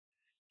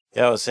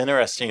 Yeah, it was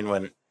interesting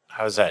when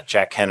I was at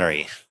Jack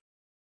Henry,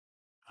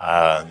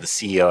 the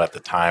CEO at the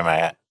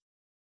time.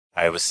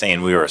 I was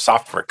saying we were a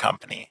software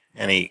company,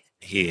 and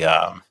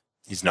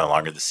he's no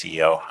longer the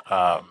CEO.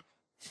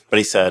 But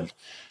he said,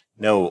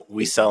 no,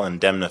 we sell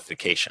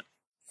indemnification.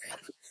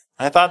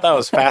 I thought that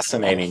was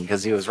fascinating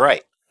because he was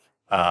right.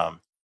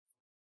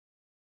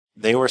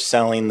 They were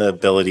selling the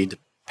ability to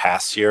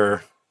pass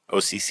your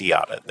OCC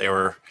audit. They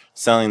were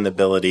selling the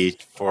ability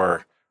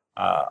for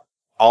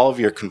all of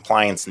your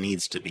compliance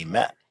needs to be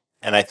met.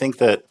 And I think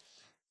that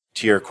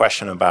to your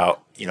question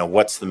about,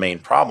 what's the main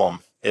problem,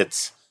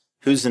 it's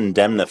who's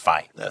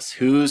indemnifying this?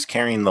 Who's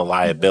carrying the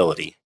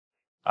liability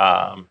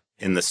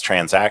in this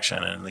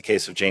transaction? And in the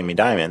case of Jamie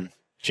Dimon,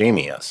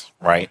 Jamie is,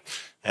 right?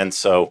 And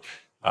so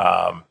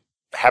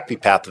happy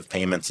path of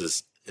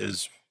payments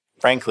is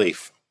frankly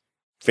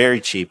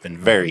very cheap and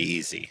very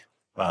easy.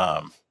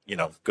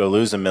 Go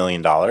lose $1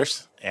 million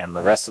and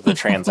the rest of the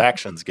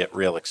transactions get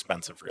real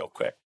expensive real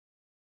quick.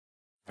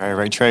 Very,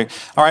 very true.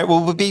 All right,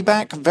 well, we'll be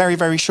back very,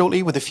 very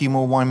shortly with a few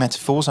more wine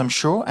metaphors, I'm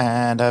sure,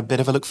 and a bit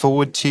of a look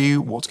forward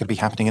to what's going to be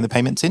happening in the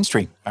payments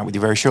industry. Back with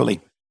you very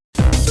shortly.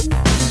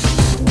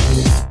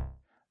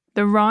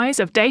 The rise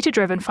of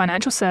data-driven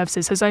financial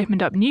services has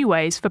opened up new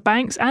ways for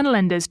banks and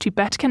lenders to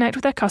better connect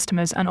with their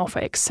customers and offer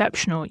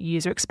exceptional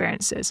user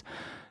experiences.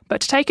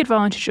 But to take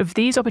advantage of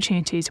these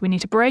opportunities, we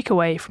need to break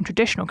away from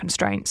traditional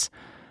constraints.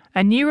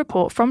 A new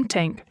report from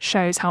Tink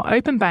shows how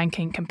open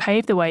banking can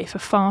pave the way for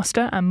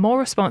faster and more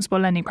responsible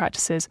lending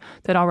practices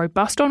that are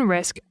robust on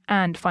risk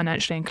and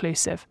financially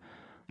inclusive.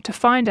 To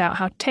find out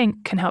how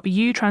Tink can help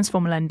you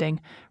transform lending,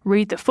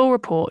 read the full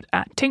report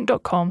at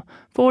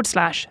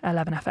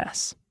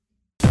tink.com/11FS.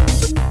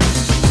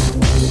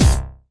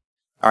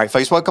 All right,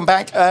 folks, welcome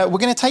back. We're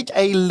going to take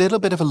a little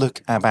bit of a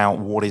look about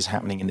what is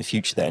happening in the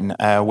future then.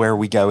 Where are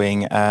we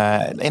going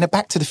in a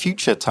back to the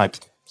future type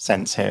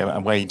sense here?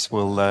 And Wade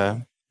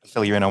will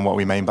fill you in on what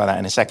we mean by that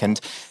in a second.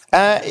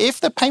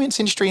 If the payments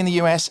industry in the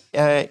US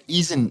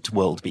isn't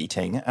world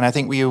beating, and I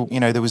think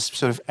there was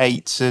sort of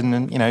 8s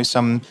and,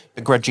 some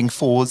begrudging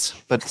 4s,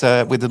 but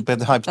with a bit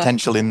of high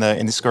potential in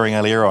the scoring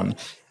earlier on.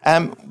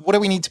 What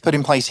do we need to put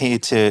in place here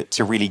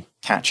to really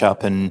catch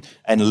up and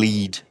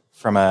lead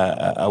from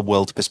a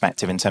world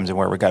perspective in terms of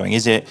where we're going?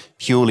 Is it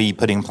purely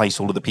putting in place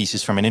all of the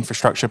pieces from an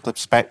infrastructure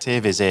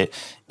perspective? Is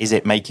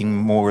it making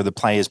more of the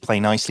players play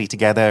nicely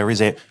together?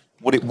 Is it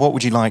what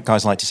would you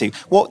guys like to see?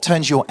 What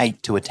turns your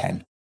 8 to a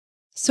 10?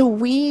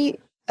 So I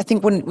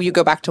think when you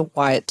go back to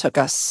why it took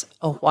us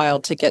a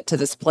while to get to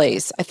this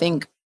place, I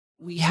think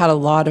we had a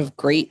lot of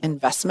great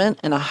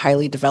investment in a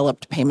highly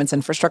developed payments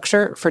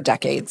infrastructure for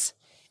decades.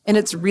 And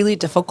it's really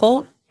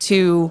difficult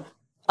to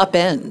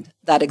upend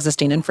that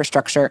existing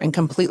infrastructure and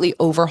completely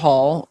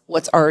overhaul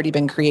what's already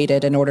been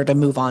created in order to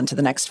move on to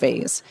the next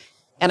phase.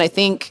 And I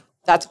think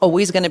that's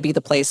always going to be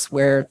the place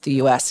where the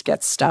US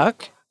gets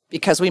stuck,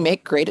 because we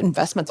make great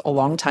investments a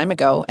long time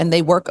ago and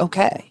they work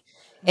okay.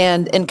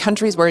 And in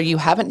countries where you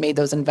haven't made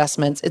those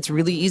investments, it's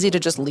really easy to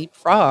just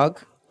leapfrog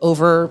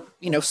over,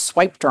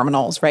 swipe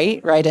terminals,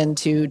 right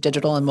into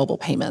digital and mobile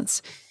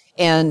payments.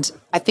 And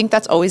I think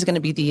that's always going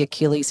to be the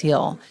Achilles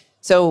heel.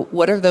 So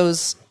what are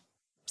those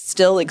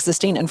still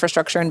existing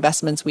infrastructure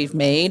investments we've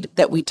made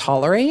that we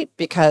tolerate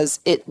because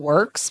it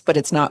works, but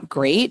it's not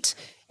great?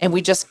 And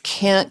we just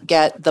can't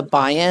get the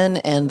buy-in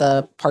and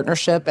the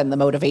partnership and the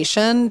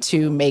motivation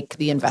to make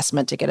the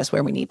investment to get us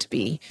where we need to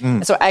be.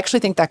 And so I actually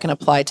think that can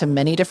apply to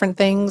many different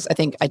things. I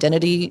think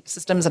identity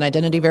systems and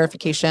identity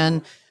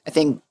verification. I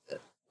think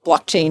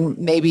blockchain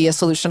may be a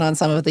solution on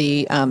some of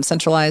the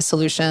centralized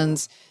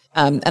solutions.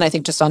 And I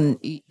think just on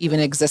even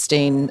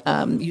existing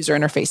user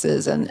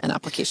interfaces and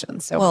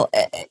applications. So, well,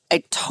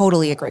 I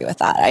totally agree with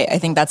that. I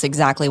think that's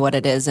exactly what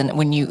it is. And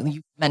when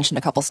you mentioned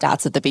a couple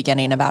stats at the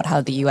beginning about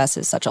how the U.S.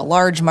 is such a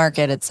large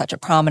market, it's such a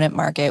prominent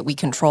market. We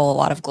control a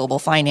lot of global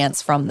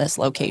finance from this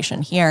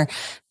location here,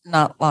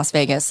 not Las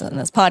Vegas in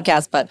this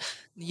podcast, but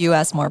the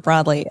U.S. more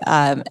broadly.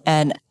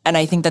 And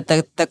I think that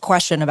the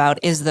question about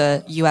is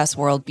the U.S.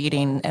 world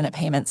beating in a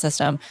payment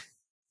system,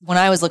 when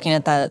I was looking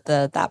at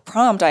that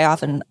prompt,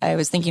 I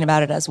was thinking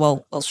about it as,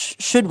 well,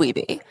 should we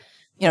be?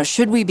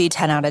 Should we be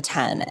 10 out of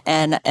 10?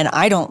 And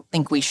I don't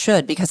think we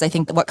should, because I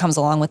think that what comes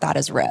along with that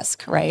is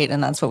risk, right?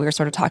 And that's what we were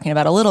sort of talking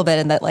about a little bit,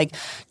 and that like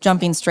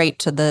jumping straight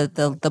to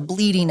the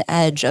bleeding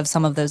edge of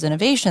some of those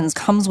innovations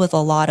comes with a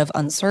lot of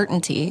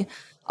uncertainty,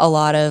 a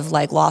lot of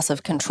like loss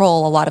of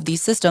control, a lot of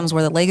these systems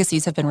where the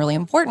legacies have been really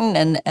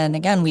important. And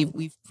again,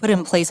 we've put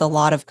in place a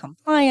lot of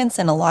compliance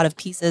and a lot of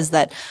pieces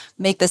that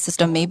make the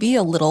system maybe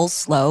a little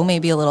slow,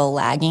 maybe a little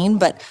lagging,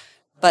 but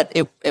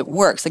it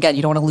works. Again,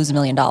 you don't want to lose $1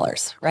 million,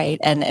 right?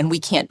 And we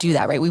can't do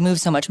that, right? We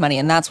move so much money,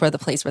 and that's where the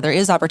place where there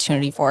is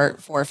opportunity for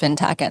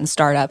fintech and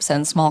startups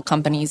and small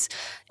companies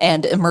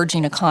and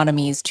emerging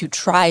economies to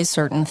try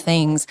certain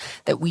things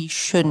that we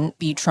shouldn't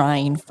be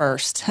trying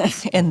first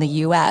in the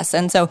U.S.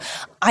 And so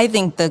I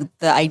think the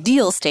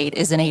ideal state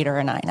is an 8 or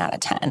a 9 out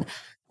of 10.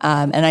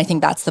 And I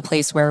think that's the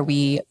place where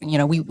we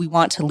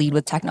want to lead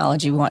with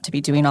technology. We want to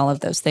be doing all of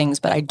those things,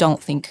 but I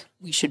don't think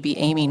we should be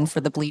aiming for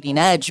the bleeding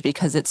edge,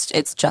 because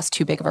it's just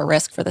too big of a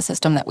risk for the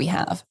system that we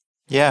have.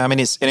 Yeah, I mean,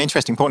 it's an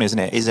interesting point, isn't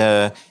it? Is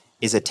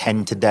a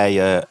 10 today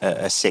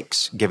a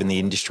 6, given the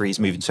industry is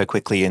moving so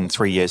quickly in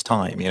 3 years'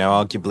 time?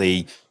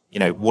 Arguably,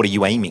 what are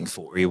you aiming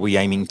for? Are we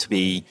aiming to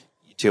be,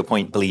 to your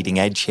point, bleeding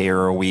edge here,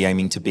 or are we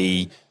aiming to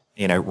be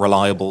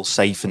reliable,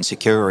 safe, and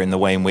secure in the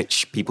way in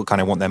which people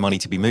kind of want their money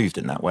to be moved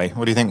in that way?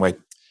 What do you think, Wade?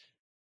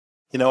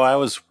 I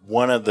was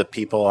one of the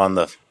people on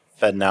the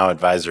FedNow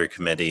advisory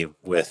committee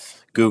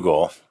with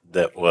Google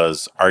that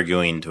was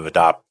arguing to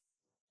adopt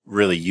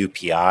really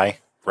UPI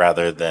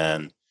rather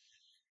than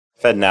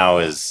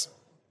FedNow is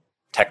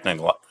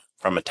technical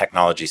from a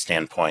technology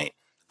standpoint.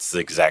 It's the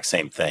exact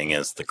same thing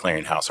as the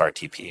clearinghouse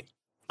RTP.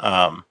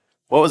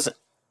 What was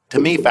to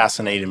me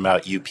fascinating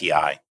about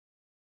UPI,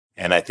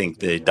 and I think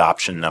the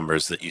adoption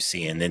numbers that you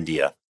see in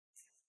India,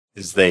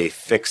 is they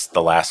fixed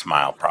the last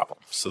mile problem.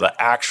 So the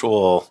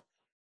actual,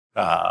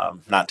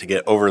 not to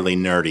get overly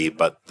nerdy,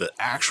 but the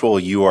actual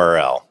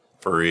URL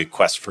for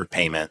request for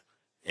payment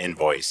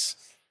invoice,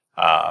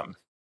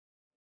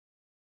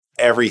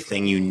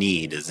 everything you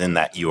need is in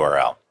that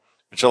URL,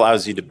 which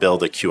allows you to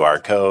build a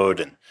QR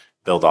code and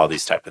build all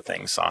these type of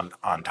things on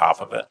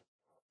top of it.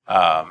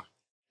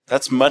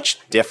 That's much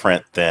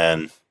different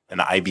than an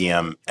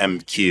IBM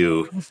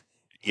MQ,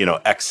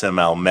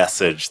 XML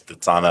message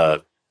that's on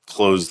a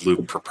closed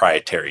loop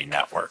proprietary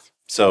network.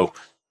 So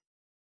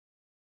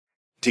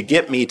to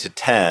get me to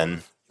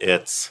 10,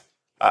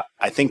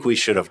 I think we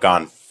should have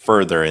gone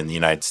further in the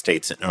United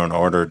States in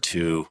order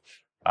to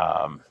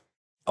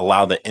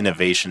allow the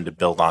innovation to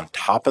build on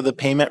top of the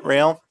payment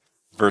rail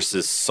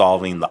versus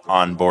solving the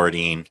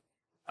onboarding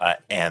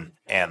and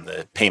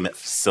the payment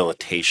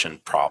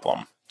facilitation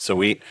problem. So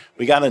we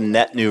got a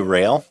net new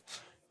rail,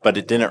 but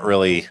it didn't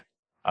really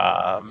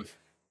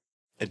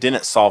it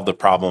didn't solve the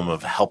problem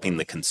of helping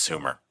the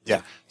consumer.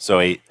 Yeah. So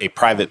a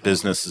private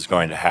business is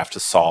going to have to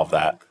solve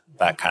that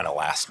kind of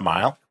last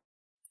mile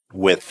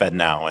with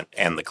FedNow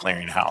and the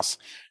clearinghouse.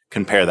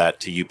 Compare that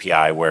to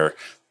UPI, where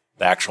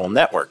the actual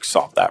network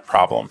solved that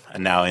problem,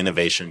 and now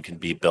innovation can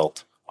be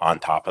built on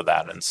top of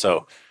that. And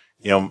so,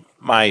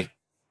 my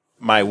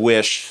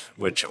wish,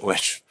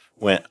 which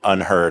went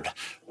unheard,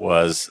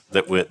 was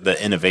that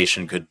the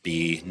innovation could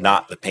be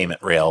not the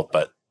payment rail,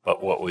 but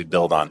what we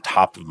build on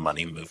top of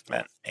money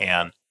movement.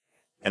 And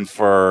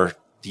for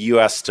the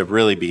U.S. to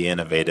really be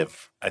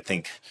innovative, I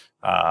think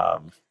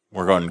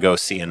we're going to go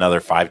see another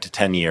 5 to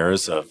 10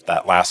 years of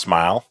that last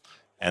mile,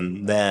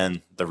 and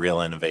then the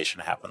real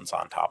innovation happens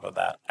on top of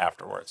that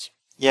afterwards.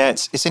 Yeah,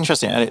 it's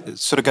interesting. And it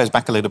sort of goes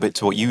back a little bit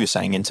to what you were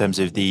saying in terms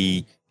of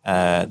the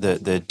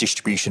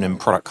distribution and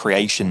product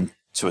creation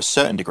to a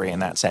certain degree in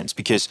that sense.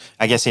 Because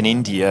I guess in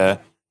India,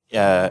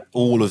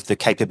 all of the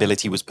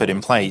capability was put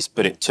in place,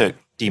 but it took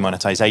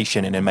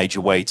demonetization in a major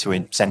way to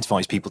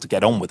incentivize people to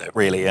get on with it,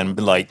 really. And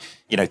like,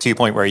 to a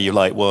point where you're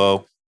like,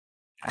 well,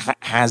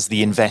 has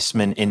the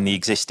investment in the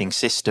existing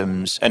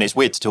systems, and it's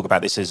weird to talk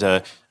about this as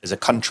a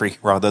country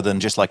rather than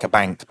just like a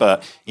bank,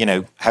 but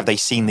have they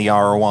seen the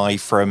ROI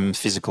from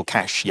physical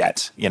cash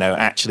yet?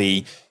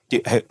 Actually,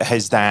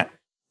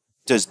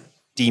 does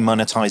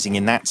demonetizing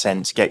in that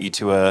sense get you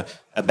to a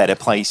better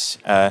place?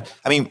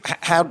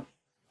 How,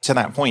 to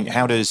that point,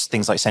 how does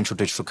things like central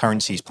digital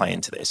currencies play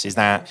into this? Is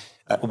that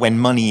when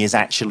money is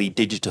actually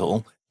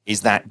digital,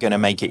 is that going to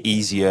make it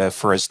easier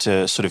for us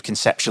to sort of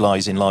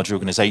conceptualize in large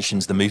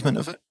organizations the movement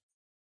of it?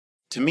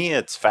 To me,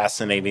 it's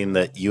fascinating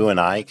that you and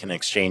I can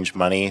exchange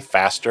money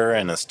faster,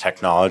 and as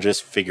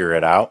technologists figure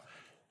it out,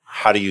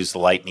 how to use the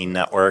Lightning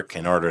Network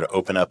in order to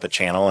open up a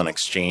channel and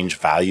exchange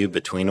value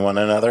between one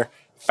another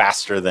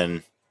faster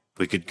than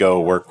we could go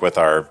work with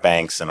our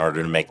banks in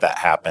order to make that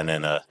happen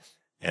in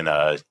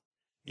a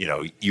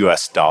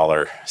US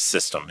dollar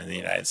system in the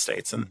United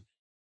States. And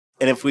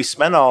if we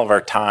spend all of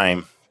our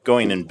time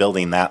going and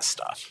building that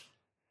stuff,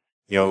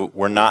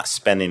 we're not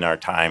spending our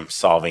time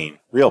solving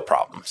real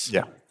problems.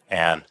 Yeah.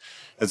 And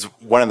it's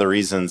one of the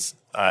reasons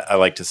I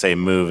like to say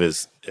Move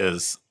is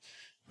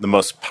the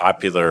most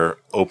popular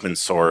open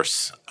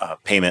source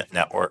payment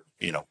network,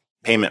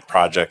 payment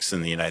projects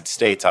in the United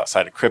States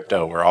outside of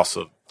crypto. We're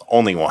also the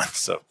only ones.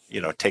 So,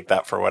 take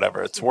that for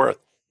whatever it's worth.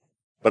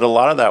 But a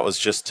lot of that was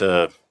just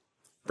to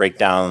break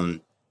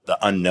down the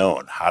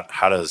unknown.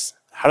 How does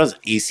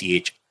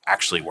ACH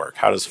actually work?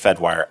 How does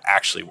Fedwire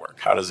actually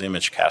work? How does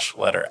Image Cash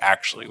Letter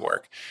actually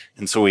work?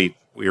 And so we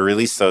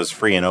released those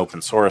free and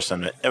open source,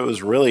 and it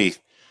was really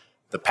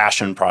the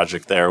passion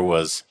project there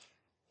was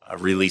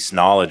release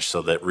knowledge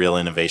so that real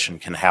innovation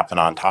can happen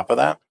on top of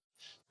that.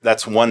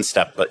 That's one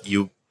step, but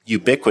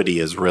ubiquity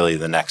is really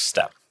the next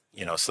step,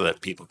 so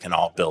that people can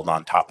all build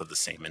on top of the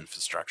same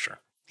infrastructure.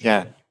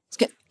 Yeah.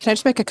 Can I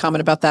just make a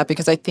comment about that?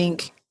 Because I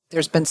think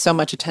there's been so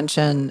much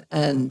attention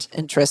and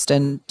interest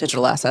in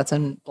digital assets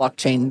and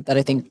blockchain that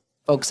I think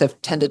folks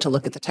have tended to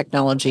look at the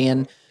technology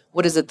and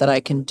what is it that I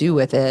can do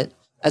with it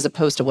as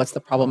opposed to what's the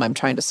problem I'm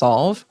trying to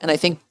solve. And I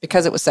think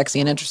because it was sexy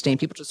and interesting,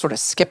 people just sort of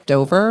skipped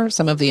over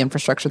some of the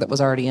infrastructure that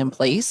was already in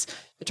place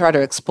to try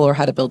to explore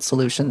how to build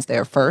solutions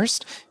there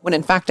first, when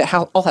in fact it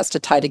all has to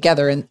tie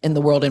together in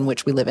the world in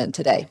which we live in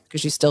today,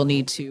 because you still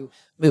need to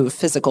move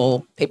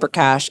physical paper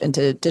cash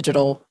into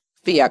digital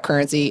fiat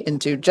currency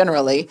into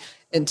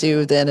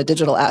then a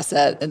digital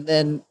asset and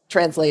then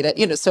translate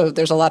it, so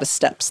there's a lot of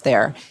steps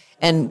there.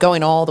 And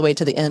going all the way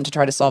to the end to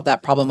try to solve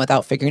that problem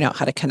without figuring out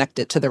how to connect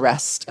it to the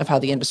rest of how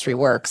the industry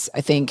works,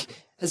 I think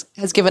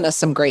has given us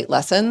some great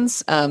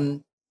lessons.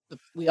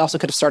 We also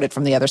could have started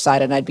from the other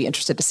side, and I'd be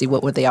interested to see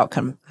what would the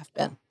outcome have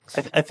been.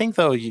 I think,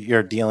 though,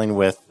 you're dealing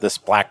with this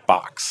black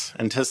box.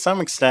 And to some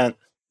extent,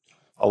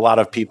 a lot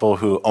of people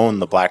who own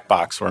the black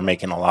box were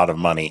making a lot of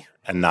money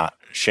and not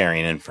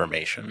sharing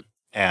information.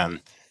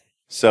 And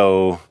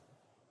so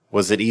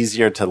was it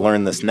easier to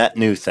learn this net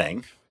new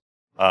thing,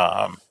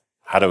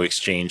 how to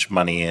exchange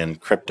money in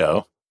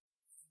crypto,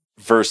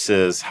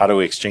 versus how to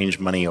exchange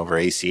money over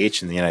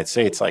ACH in the United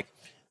States? Like,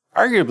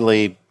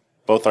 arguably,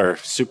 both are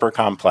super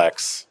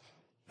complex,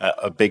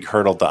 a big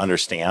hurdle to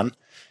understand.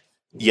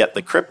 Yet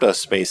the crypto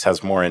space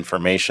has more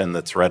information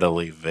that's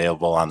readily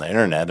available on the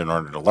internet in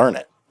order to learn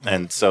it.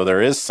 And so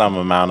there is some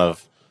amount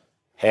of,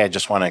 hey, I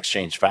just want to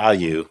exchange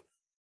value.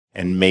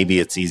 And maybe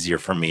it's easier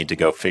for me to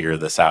go figure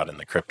this out in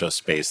the crypto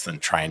space than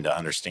trying to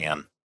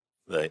understand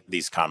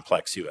these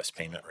complex U.S.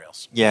 payment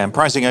rails. Yeah, and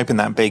pricing open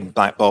that big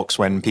black box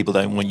when people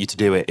don't want you to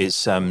do it is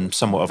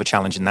somewhat of a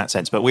challenge in that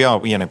sense. But we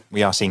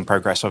are seeing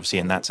progress, obviously,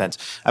 in that sense.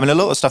 I mean, a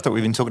lot of stuff that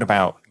we've been talking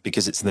about,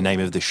 because it's the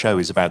name of the show,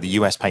 is about the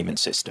U.S. payment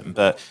system.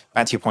 But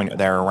back to your point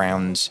there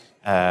around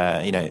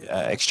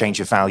exchange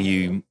of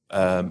value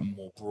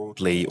more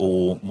broadly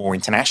or more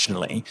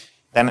internationally,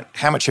 then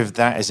how much of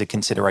that is a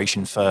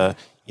consideration for,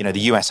 the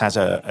US has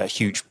a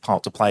huge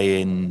part to play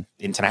in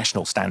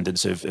international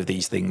standards of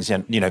these things,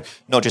 and,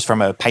 not just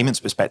from a payments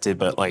perspective,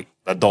 but like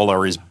the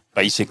dollar is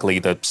basically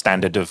the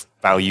standard of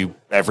value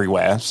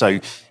everywhere. So,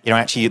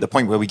 actually at the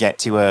point where we get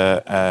to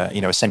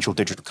a central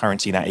digital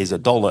currency that is a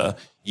dollar,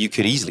 you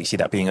could easily see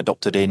that being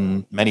adopted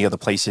in many other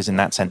places in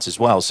that sense as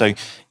well. So,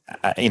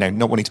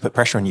 not wanting to put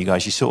pressure on you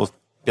guys, you're sort of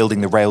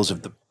building the rails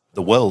of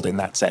the world in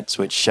that sense,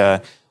 which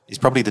is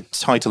probably the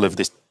title of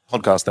this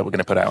podcast that we're going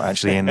to put out,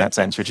 actually, in that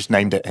sense. We just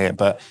named it here.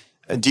 But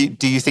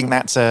do you think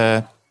that's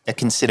a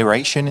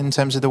consideration in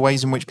terms of the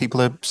ways in which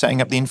people are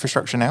setting up the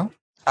infrastructure now?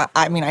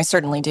 I mean, I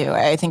certainly do.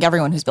 I think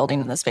everyone who's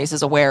building in this space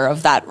is aware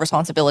of that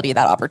responsibility,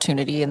 that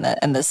opportunity,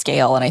 and the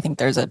scale. And I think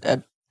there's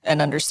an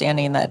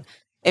understanding that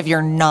if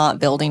you're not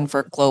building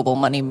for global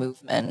money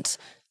movement,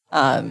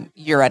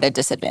 you're at a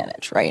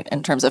disadvantage, right?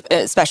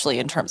 Especially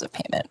in terms of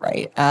payment,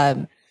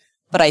 right?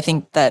 But I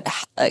think that,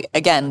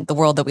 again, the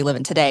world that we live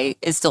in today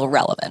is still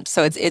relevant.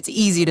 So it's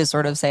easy to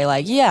sort of say,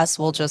 like, yes,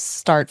 we'll just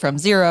start from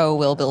zero,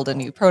 we'll build a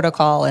new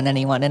protocol, and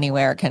anyone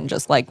anywhere can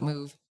just like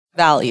move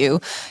value,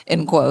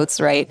 in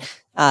quotes, right?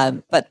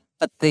 But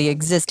but the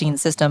existing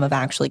system of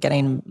actually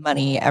getting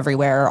money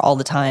everywhere all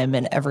the time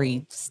and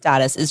every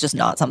status is just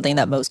not something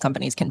that most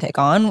companies can take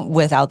on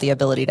without the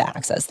ability to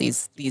access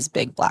these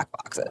big black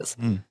boxes.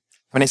 I mean,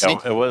 it's,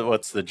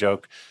 What's the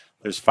joke?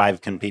 There's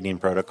 5 competing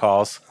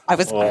protocols. I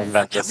was going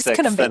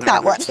to make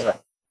that one.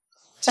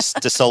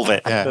 just to solve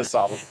it. Yeah. To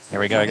solve it. Here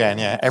we go again.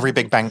 Yeah. Every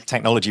big bank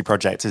technology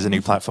project is a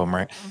new platform,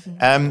 right?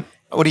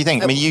 What do you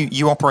think? I mean,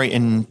 you operate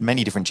in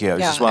many different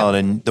geos as well,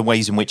 and the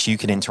ways in which you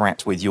can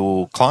interact with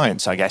your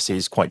clients, I guess,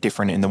 is quite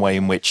different in the way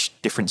in which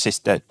different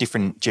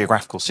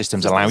geographical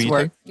systems allow you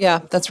to. Yeah,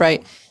 that's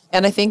right.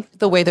 And I think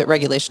the way that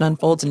regulation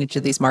unfolds in each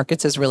of these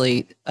markets is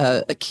really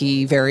a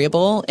key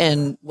variable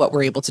in what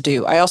we're able to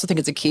do. I also think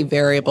it's a key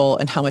variable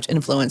in how much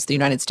influence the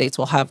United States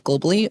will have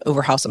globally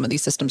over how some of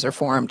these systems are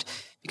formed.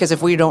 Because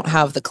if we don't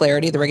have the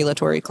clarity, the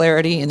regulatory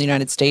clarity in the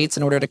United States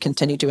in order to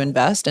continue to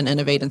invest and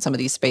innovate in some of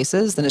these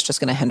spaces, then it's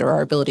just going to hinder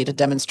our ability to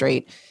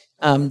demonstrate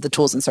the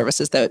tools and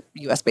services that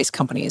US-based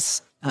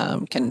companies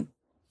can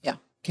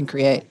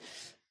create.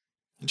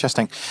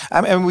 Interesting.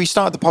 And we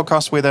started the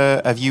podcast with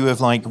a view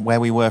of like where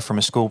we were from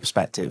a score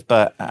perspective.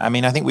 But I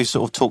mean, I think we've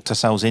sort of talked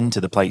ourselves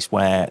into the place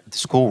where the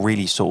score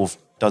really sort of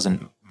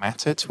doesn't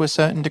matter to a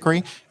certain degree.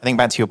 I think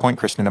back to your point,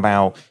 Kristen,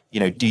 about,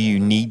 do you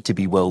need to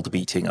be world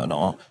beating or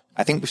not?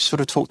 I think we've sort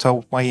of talked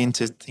our way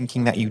into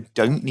thinking that you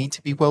don't need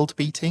to be world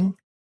beating.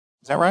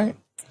 Is that right?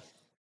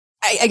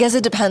 I guess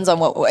it depends on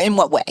in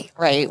what way,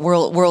 right?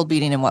 World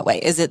beating in what way?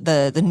 Is it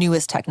the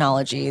newest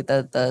technology,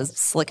 the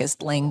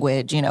slickest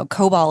language?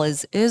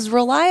 COBOL is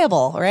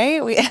reliable,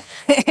 right?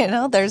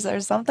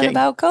 There's something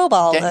about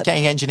COBOL.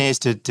 Getting engineers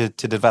to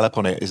develop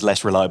on it is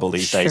less reliable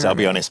these days, I'll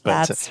be honest.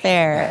 But that's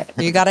fair.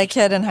 You got a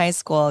kid in high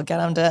school, get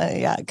them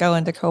to go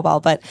into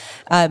COBOL. But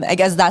I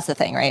guess that's the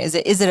thing, right?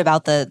 Is it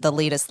about the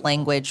latest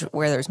language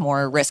where there's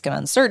more risk and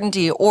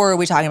uncertainty, or are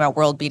we talking about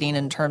world beating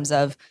in terms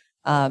of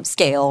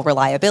scale,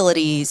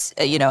 reliabilities,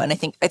 and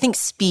I think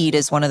speed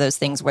is one of those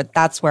things where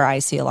that's where I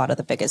see a lot of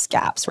the biggest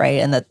gaps, right?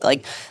 And that,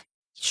 like,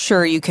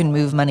 sure, you can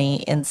move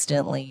money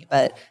instantly,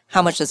 but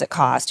how much does it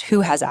cost?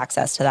 Who has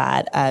access to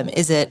that?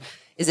 Is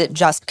it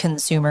just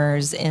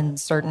consumers in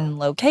certain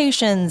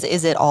locations?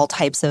 Is it all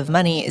types of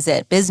money? Is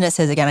it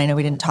businesses? Again, I know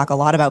we didn't talk a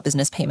lot about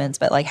business payments,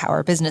 but like, how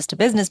are business to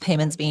business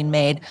payments being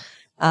made?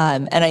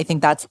 And I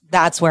think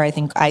that's where I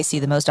think I see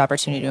the most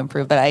opportunity to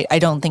improve. But I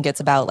don't think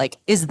it's about like,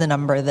 is the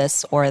number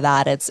this or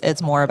that?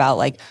 It's more about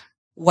like,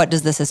 what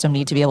does the system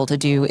need to be able to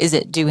do? Is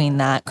it doing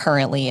that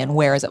currently? And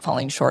where is it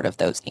falling short of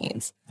those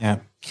needs? Yeah.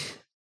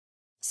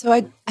 So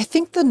I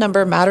think the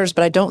number matters,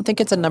 but I don't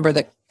think it's a number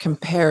that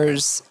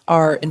compares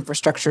our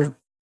infrastructure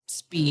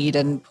speed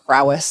and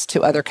prowess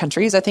to other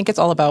countries. I think it's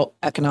all about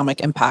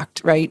economic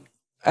impact, right?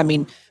 I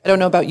mean, I don't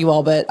know about you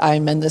all, but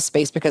I'm in this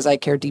space because I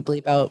care deeply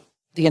about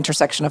the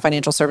intersection of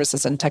financial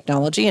services and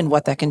technology and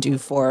what that can do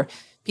for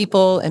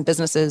people and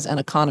businesses and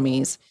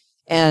economies.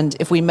 And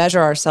if we measure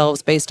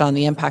ourselves based on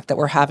the impact that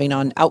we're having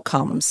on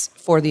outcomes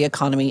for the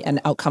economy and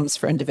outcomes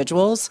for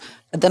individuals,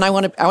 then I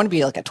want to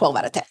be like a 12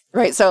 out of 10,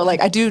 right? So like,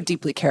 I do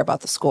deeply care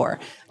about the score.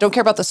 I don't care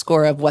about the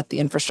score of what the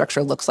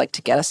infrastructure looks like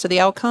to get us to the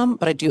outcome,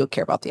 but I do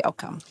care about the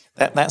outcome.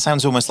 That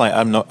sounds almost like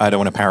I don't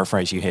want to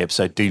paraphrase you here,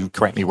 so do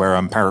correct me where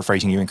I'm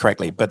paraphrasing you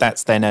incorrectly, but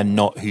that's then a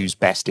not who's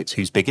best, it's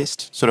who's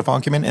biggest sort of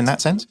argument in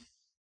that sense?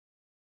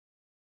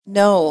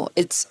 No,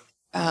 it's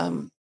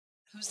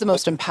who's the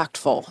most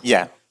impactful.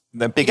 Yeah.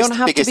 The biggest, you don't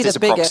have to be the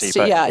biggest.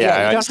 Proxy, yeah,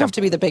 you don't have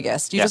to be the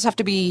biggest. You just have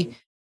to be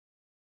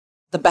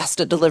the best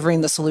at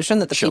delivering the solution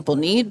that the people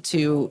need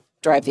to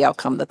drive the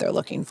outcome that they're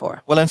looking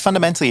for. Well, and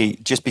fundamentally,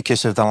 just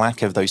because of the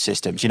lack of those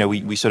systems,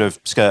 we sort of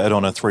skirted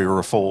on a 3 or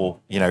a 4,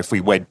 if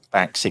we went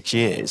back 6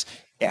 years,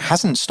 it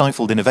hasn't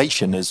stifled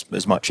innovation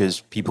as much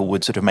as people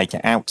would sort of make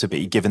it out to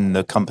be, given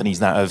the companies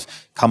that have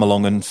come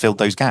along and filled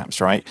those gaps,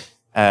 right?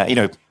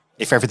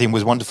 If everything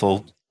was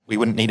wonderful, we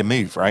wouldn't need a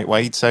move, right,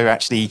 Wade? So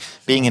actually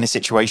being in a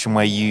situation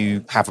where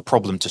you have a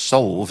problem to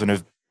solve and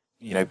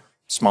have,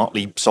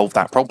 smartly solved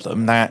that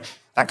problem, that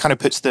kind of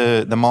puts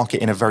the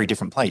market in a very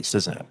different place,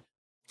 doesn't it?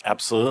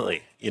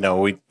 Absolutely.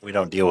 We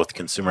don't deal with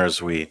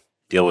consumers, we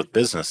deal with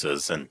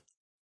businesses. And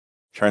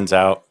turns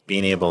out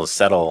being able to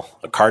settle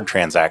a card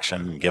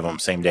transaction and give them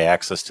same-day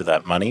access to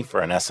that money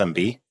for an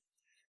SMB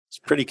is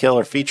a pretty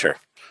killer feature.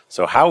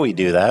 So how we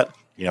do that,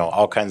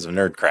 all kinds of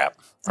nerd crap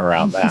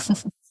around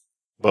that.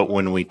 But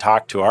when we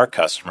talk to our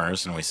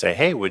customers and we say,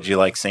 hey, would you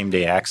like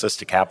same-day access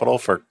to capital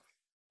for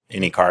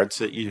any cards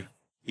that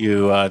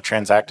you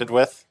transacted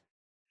with?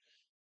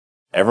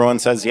 Everyone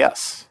says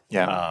yes.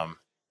 Yeah.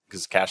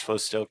 Because cash flow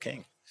is still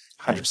king.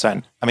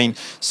 100%. I mean,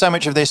 so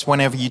much of this,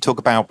 whenever you talk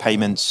about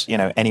payments,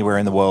 anywhere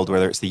in the world,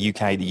 whether it's the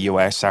UK, the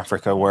US,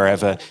 Africa,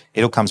 wherever,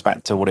 it all comes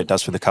back to what it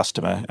does for the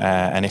customer.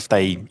 And if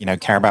they,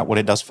 care about what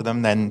it does for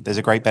them, then there's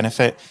a great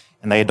benefit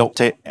and they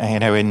adopt it,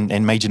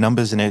 in major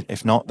numbers. And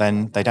if not,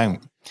 then they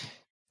don't.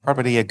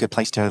 Probably a good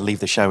place to leave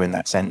the show in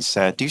that sense.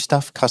 Do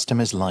stuff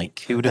customers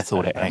like. Who would have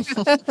thought it, eh?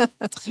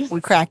 We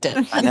cracked it.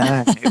 I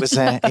know. It was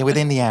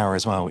within the hour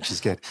as well, which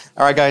is good.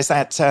 All right, guys,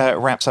 that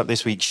wraps up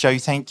this week's show.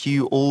 Thank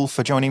you all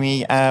for joining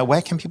me.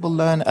 Where can people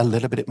learn a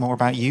little bit more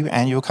about you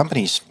and your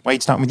companies?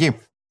 Wade, starting with you.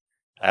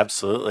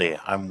 Absolutely.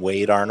 I'm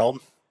Wade Arnold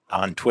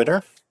on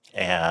Twitter,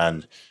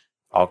 and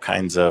all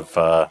kinds of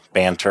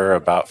banter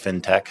about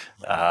fintech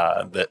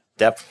that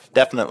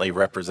definitely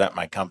represent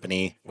my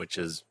company, which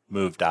is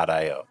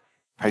Move.io.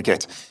 Very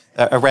good.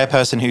 A rare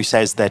person who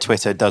says their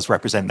Twitter does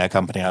represent their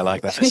company. I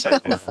like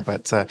that.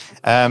 But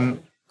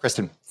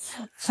Kristen.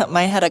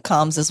 My head of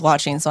comms is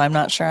watching, so I'm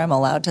not sure I'm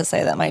allowed to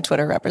say that my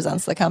Twitter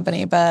represents the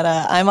company. But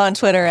I'm on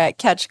Twitter at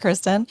Catch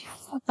Kristen.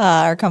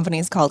 Our company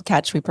is called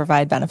Catch. We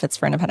provide benefits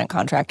for independent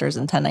contractors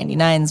and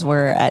 1099s.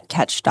 We're at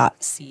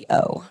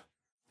catch.co.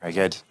 Very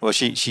good. Well,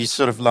 she's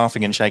sort of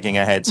laughing and shaking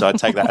her head, so I'd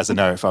take that as a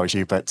no if I was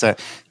you. But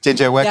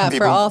Ginger, where can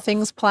people... for all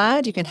things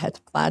Plaid, you can head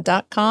to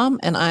plaid.com,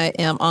 and I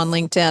am on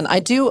LinkedIn. I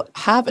do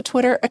have a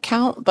Twitter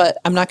account, but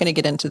I'm not going to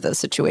get into the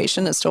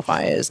situation as to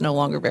why it is no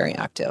longer very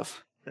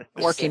active.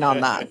 Working on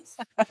that.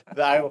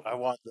 I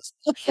want this.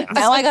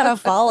 Now I got to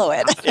follow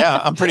it. Yeah,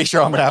 I'm pretty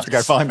sure I'm going to have to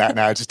go find that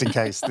now, just in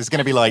case. There's going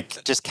to be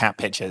like just cat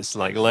pictures,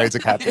 like loads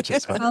of cat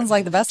pictures. Sounds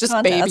like the best Just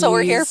content. babies. That's what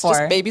we're here for.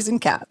 Just babies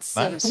and cats.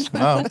 Nice.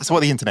 Well, that's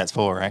what the internet's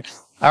for, right?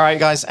 All right,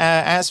 guys.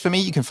 As for me,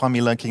 you can find me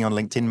lurking on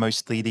LinkedIn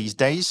mostly these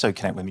days, so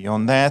connect with me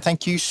on there.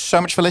 Thank you so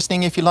much for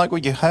listening. If you like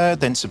what you heard,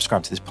 then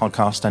subscribe to this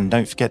podcast and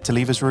don't forget to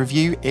leave us a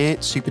review.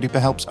 It super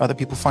duper helps other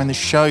people find the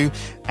show.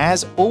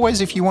 As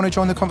always, if you want to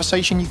join the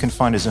conversation, you can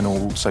find us on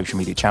all social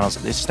media channels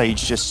at this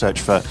stage. Just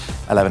search for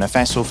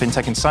 11FS or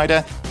FinTech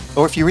Insider.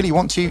 Or if you really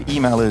want to,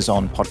 email us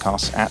on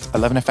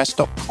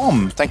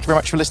podcasts@11fs.com. Thank you very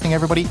much for listening,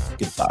 everybody.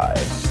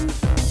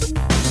 Goodbye.